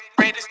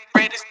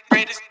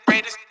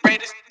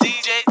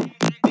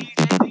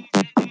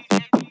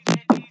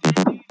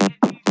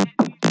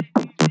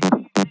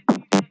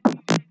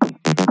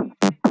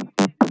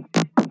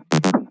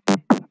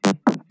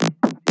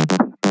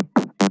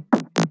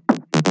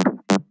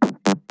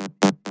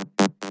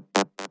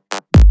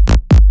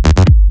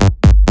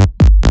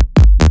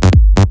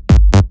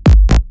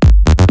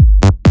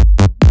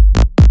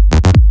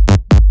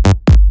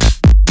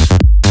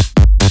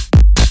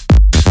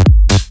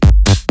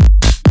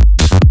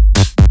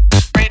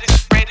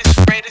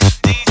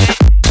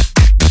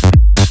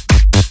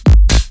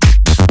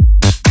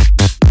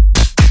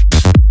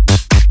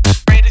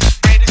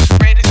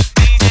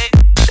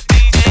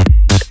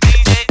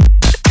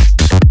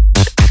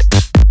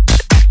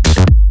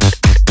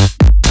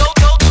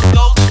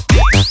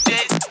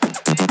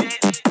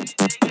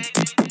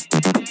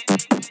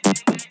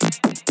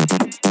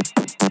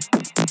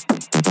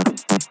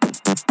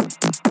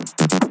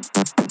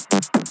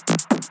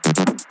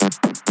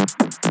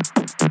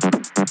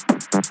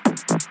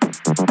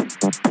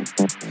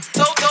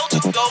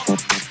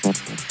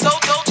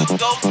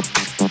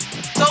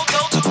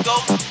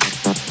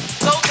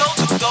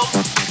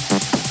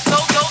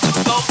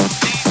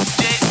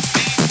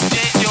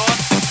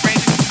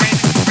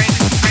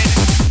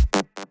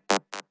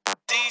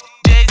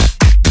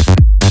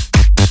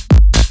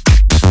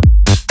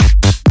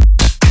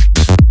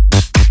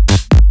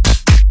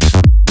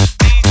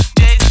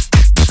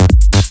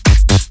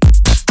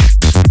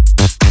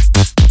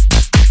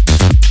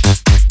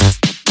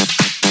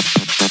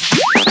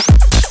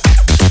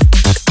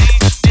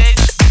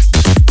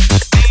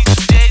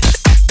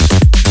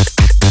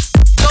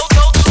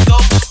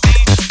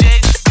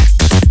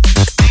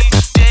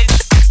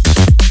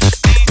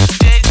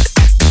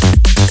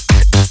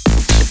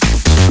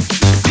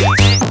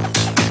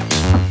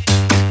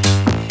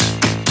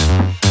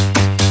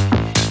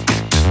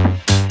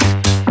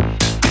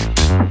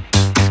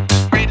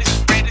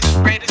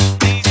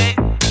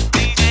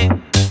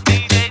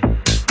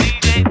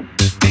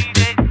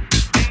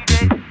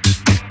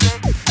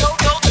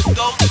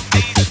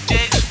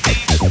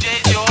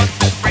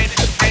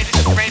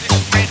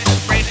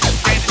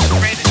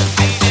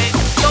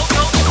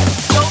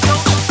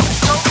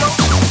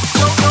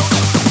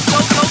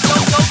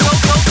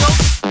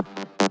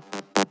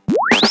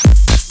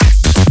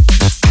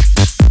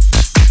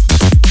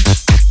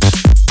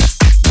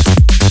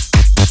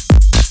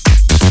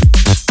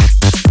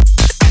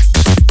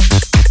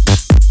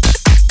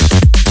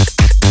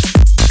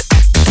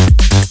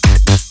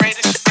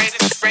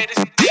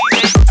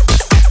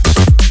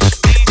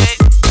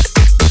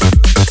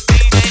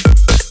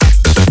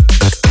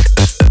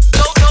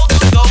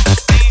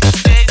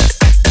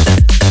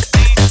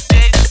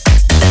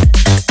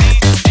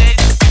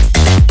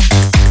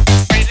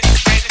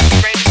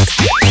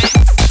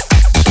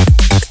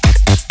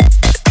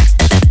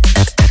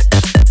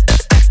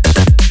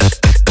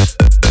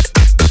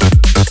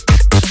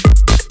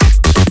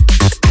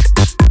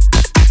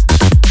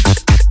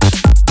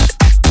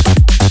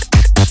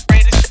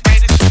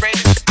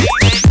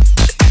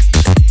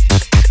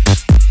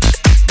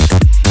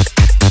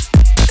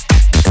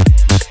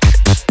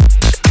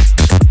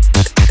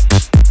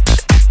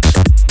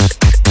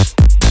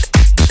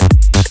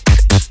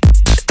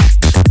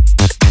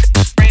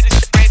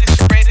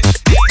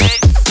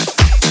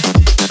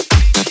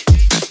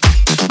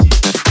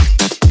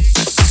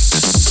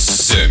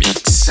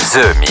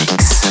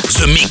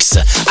 The Mix,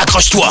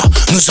 accroche-toi,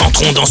 nous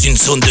entrons dans une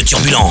zone de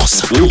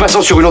turbulence. Nous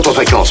passons sur une autre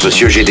fréquence,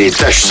 monsieur, j'ai des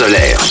taches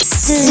solaires.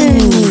 The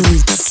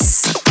Mix.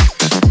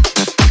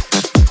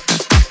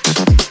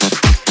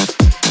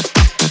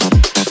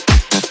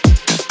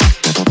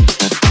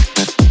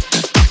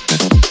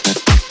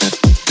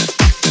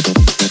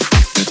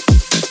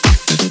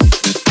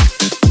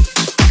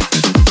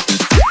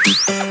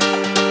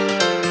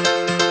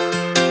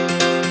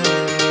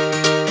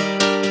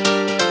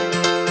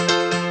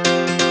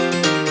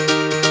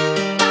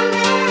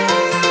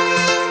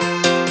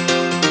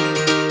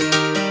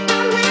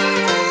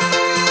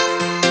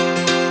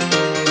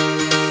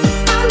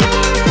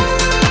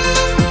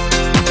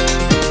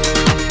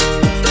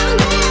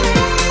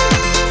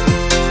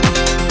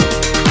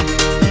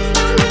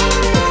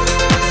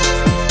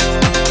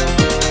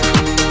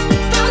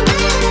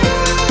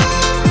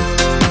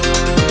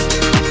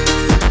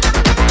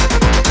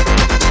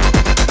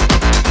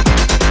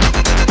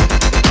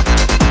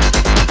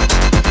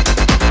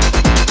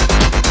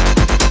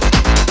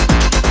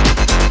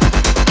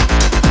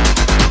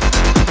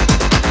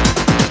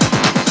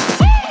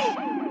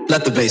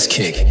 Let the bass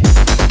kick.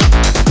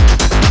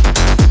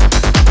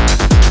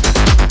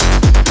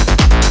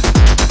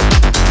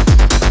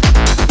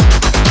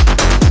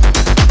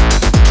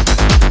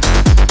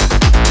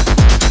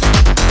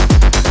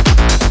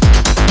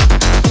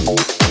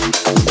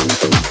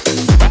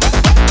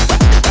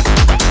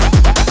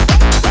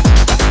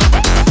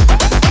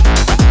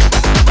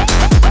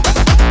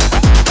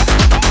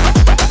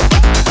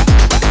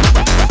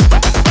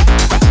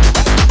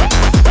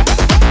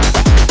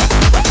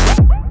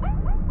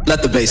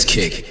 bass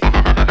kick.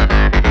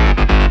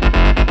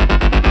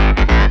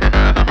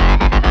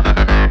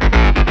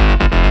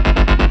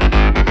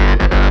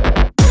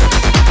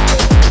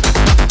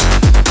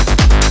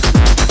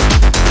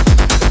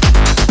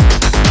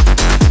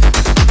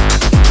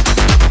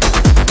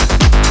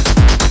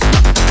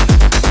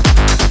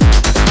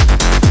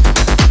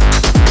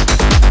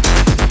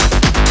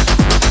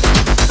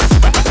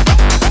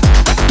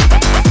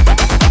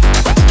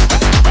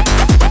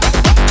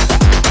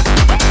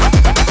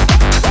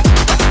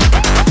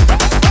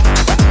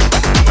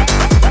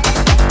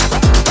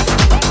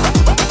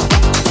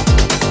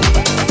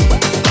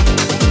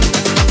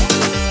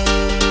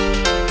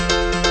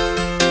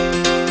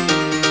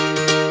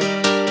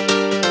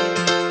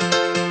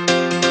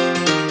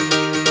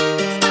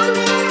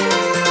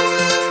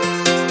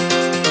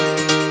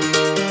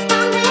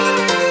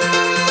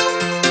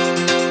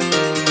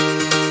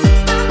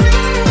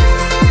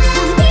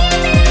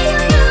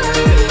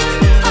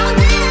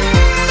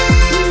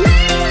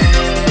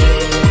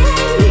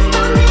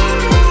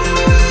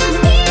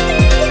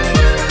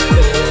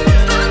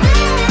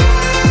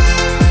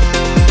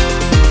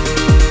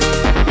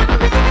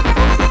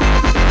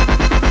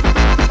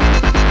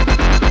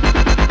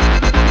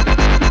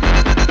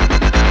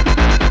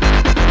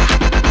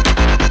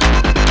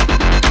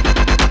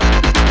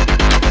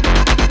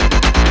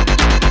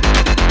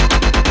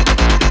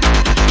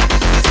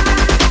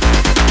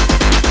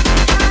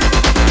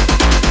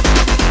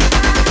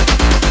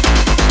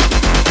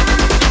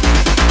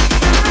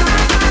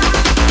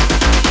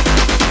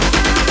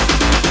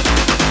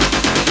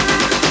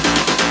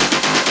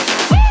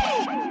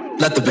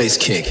 Let the bass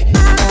kick.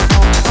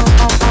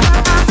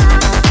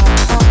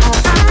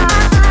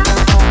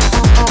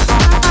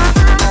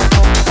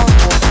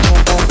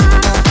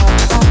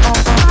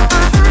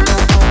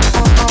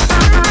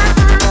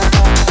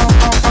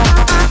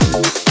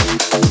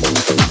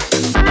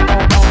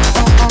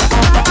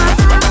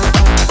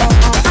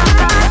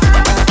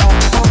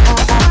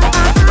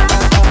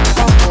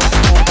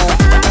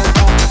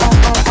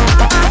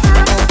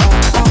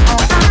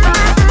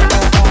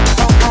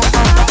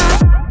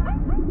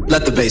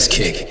 Let the bass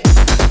kick.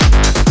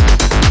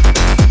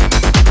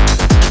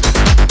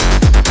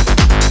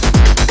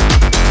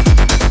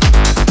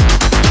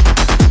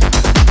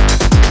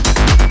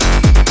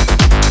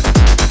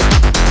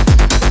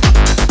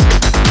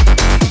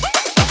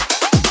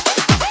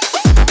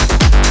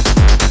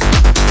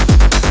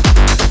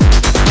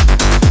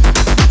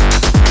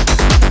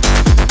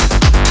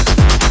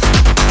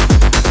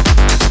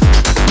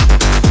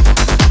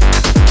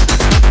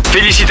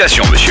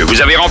 Félicitations, monsieur,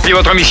 vous avez rempli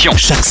votre mission.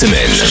 Chaque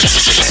semaine,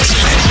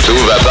 tout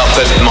va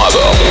parfaitement à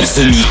bord. The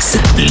Mix,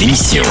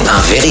 l'émission.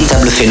 Un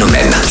véritable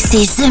phénomène.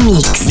 C'est The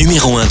Mix.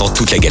 Numéro 1 dans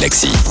toute la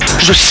galaxie.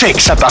 Je sais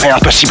que ça paraît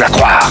impossible à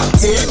croire.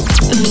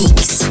 The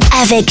Mix.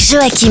 Avec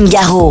Joachim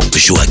Garraud.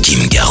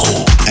 Joachim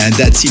Garraud. And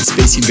that's it,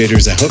 Space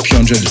Invaders. I hope you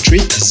enjoyed the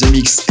trip. The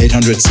Mix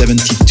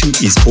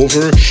 872 is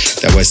over.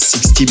 That was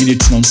 60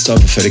 minutes non-stop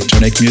of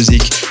electronic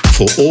music.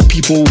 For all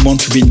people who want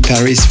to be in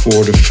Paris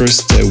for the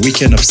first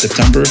weekend of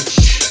September,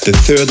 the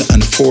 3rd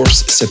and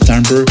 4th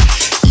September,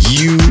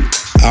 you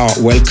are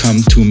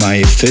welcome to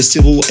my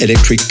festival,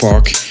 Electric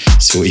Park.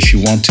 So if you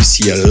want to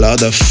see a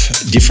lot of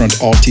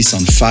different artists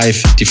on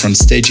 5 different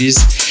stages,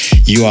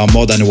 you are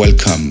more than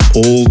welcome.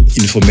 All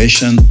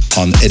information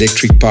on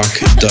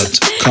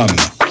electricpark.com.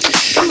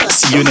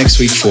 See you next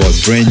week for a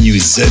brand new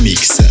The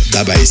Mix.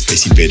 Bye bye,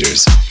 Space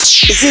Invaders.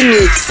 The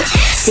Mix,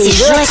 c'est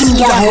Joachim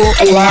Garraud,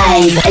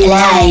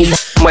 live.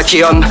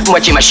 Moitié homme,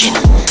 moitié machine.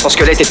 Son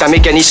squelette est un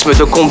mécanisme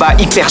de combat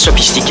hyper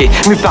sophistiqué,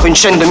 mu par une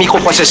chaîne de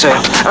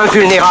microprocesseurs,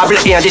 invulnérable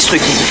et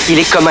indestructible. Il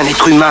est comme un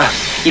être humain.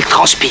 Il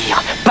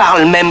transpire,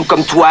 parle même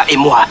comme toi et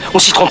moi. On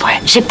s'y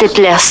tromperait. J'ai peut-être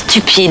l'air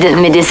stupide,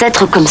 mais des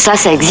êtres comme ça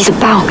n'existe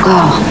pas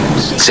encore.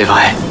 C'est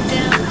vrai.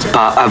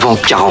 Pas avant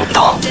 40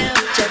 ans.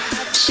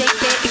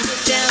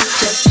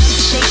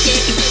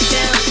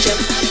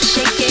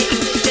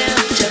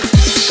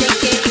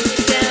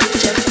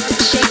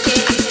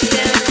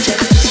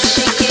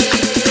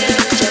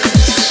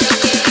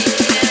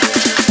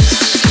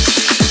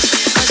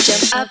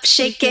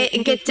 Shake it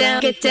and get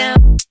down, get down.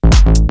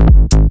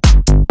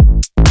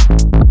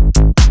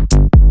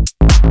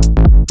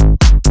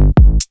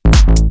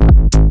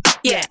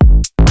 Yeah.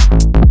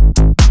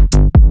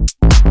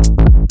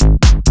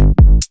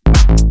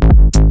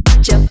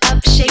 Jump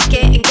up, shake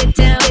it and get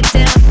down, get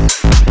down.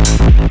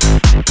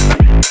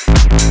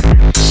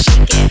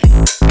 Shake it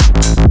and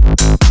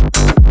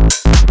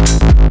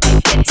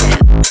get down.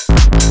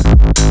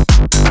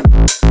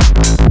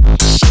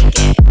 Shake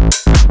it.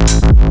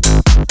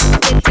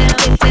 Get down,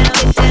 get down,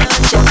 get down.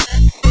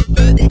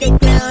 Jump.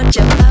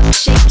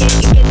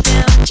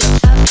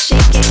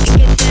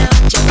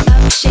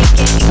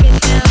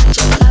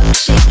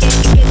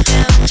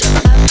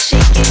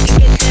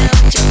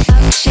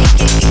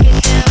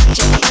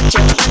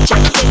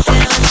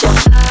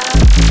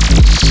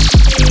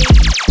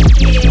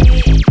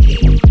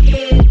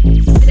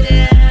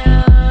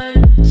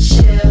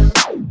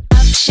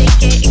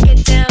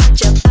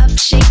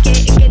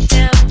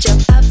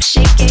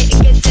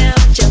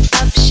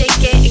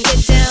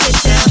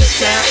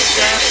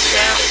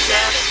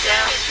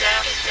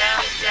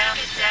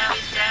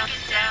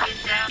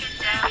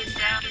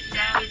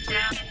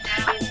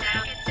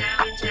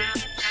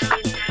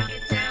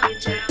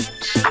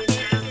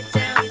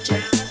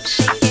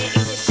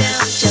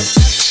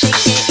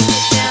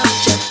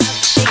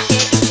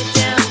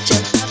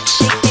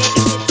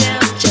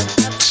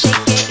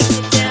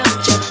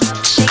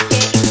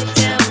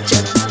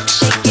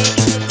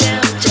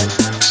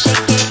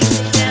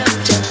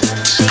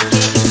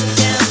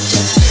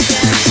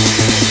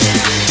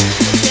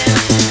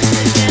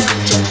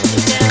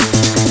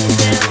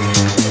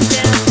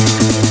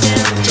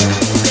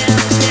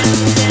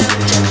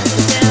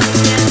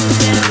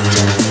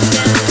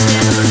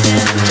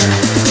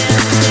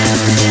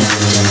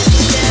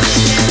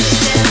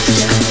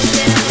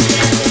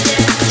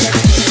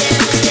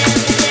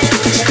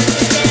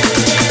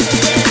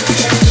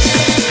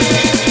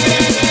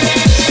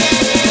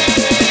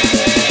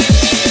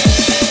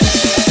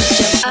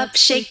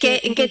 shake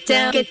it and get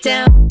down, get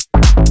down.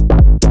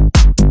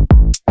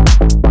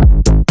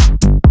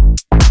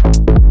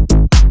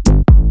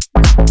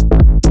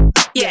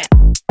 Yeah.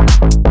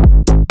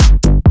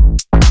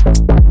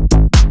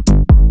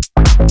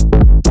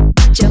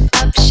 Jump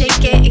up,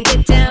 shake it and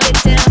get down,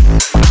 get down.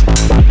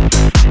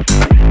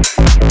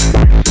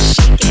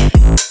 Shake it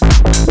and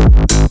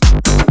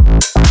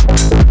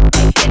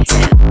get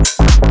down.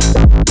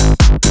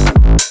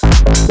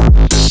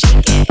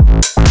 Shake it.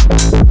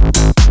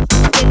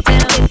 Get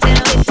down, get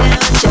down,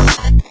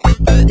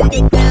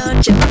 get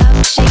down. Jump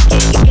up, shake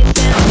it and get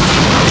down.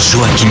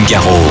 Joachim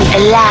Garraud.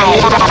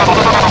 Live.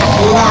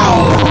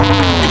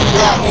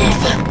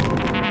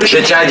 Je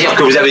tiens à dire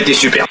que vous avez été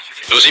super.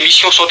 Nos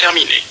émissions sont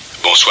terminées.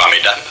 Bonsoir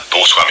mesdames,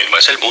 bonsoir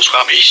mesdemoiselles,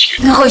 bonsoir messieurs.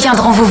 Nous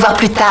reviendrons vous voir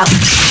plus tard.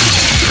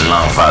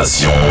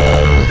 L'invasion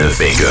ne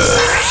fait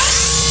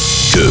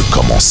que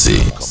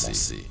commencer.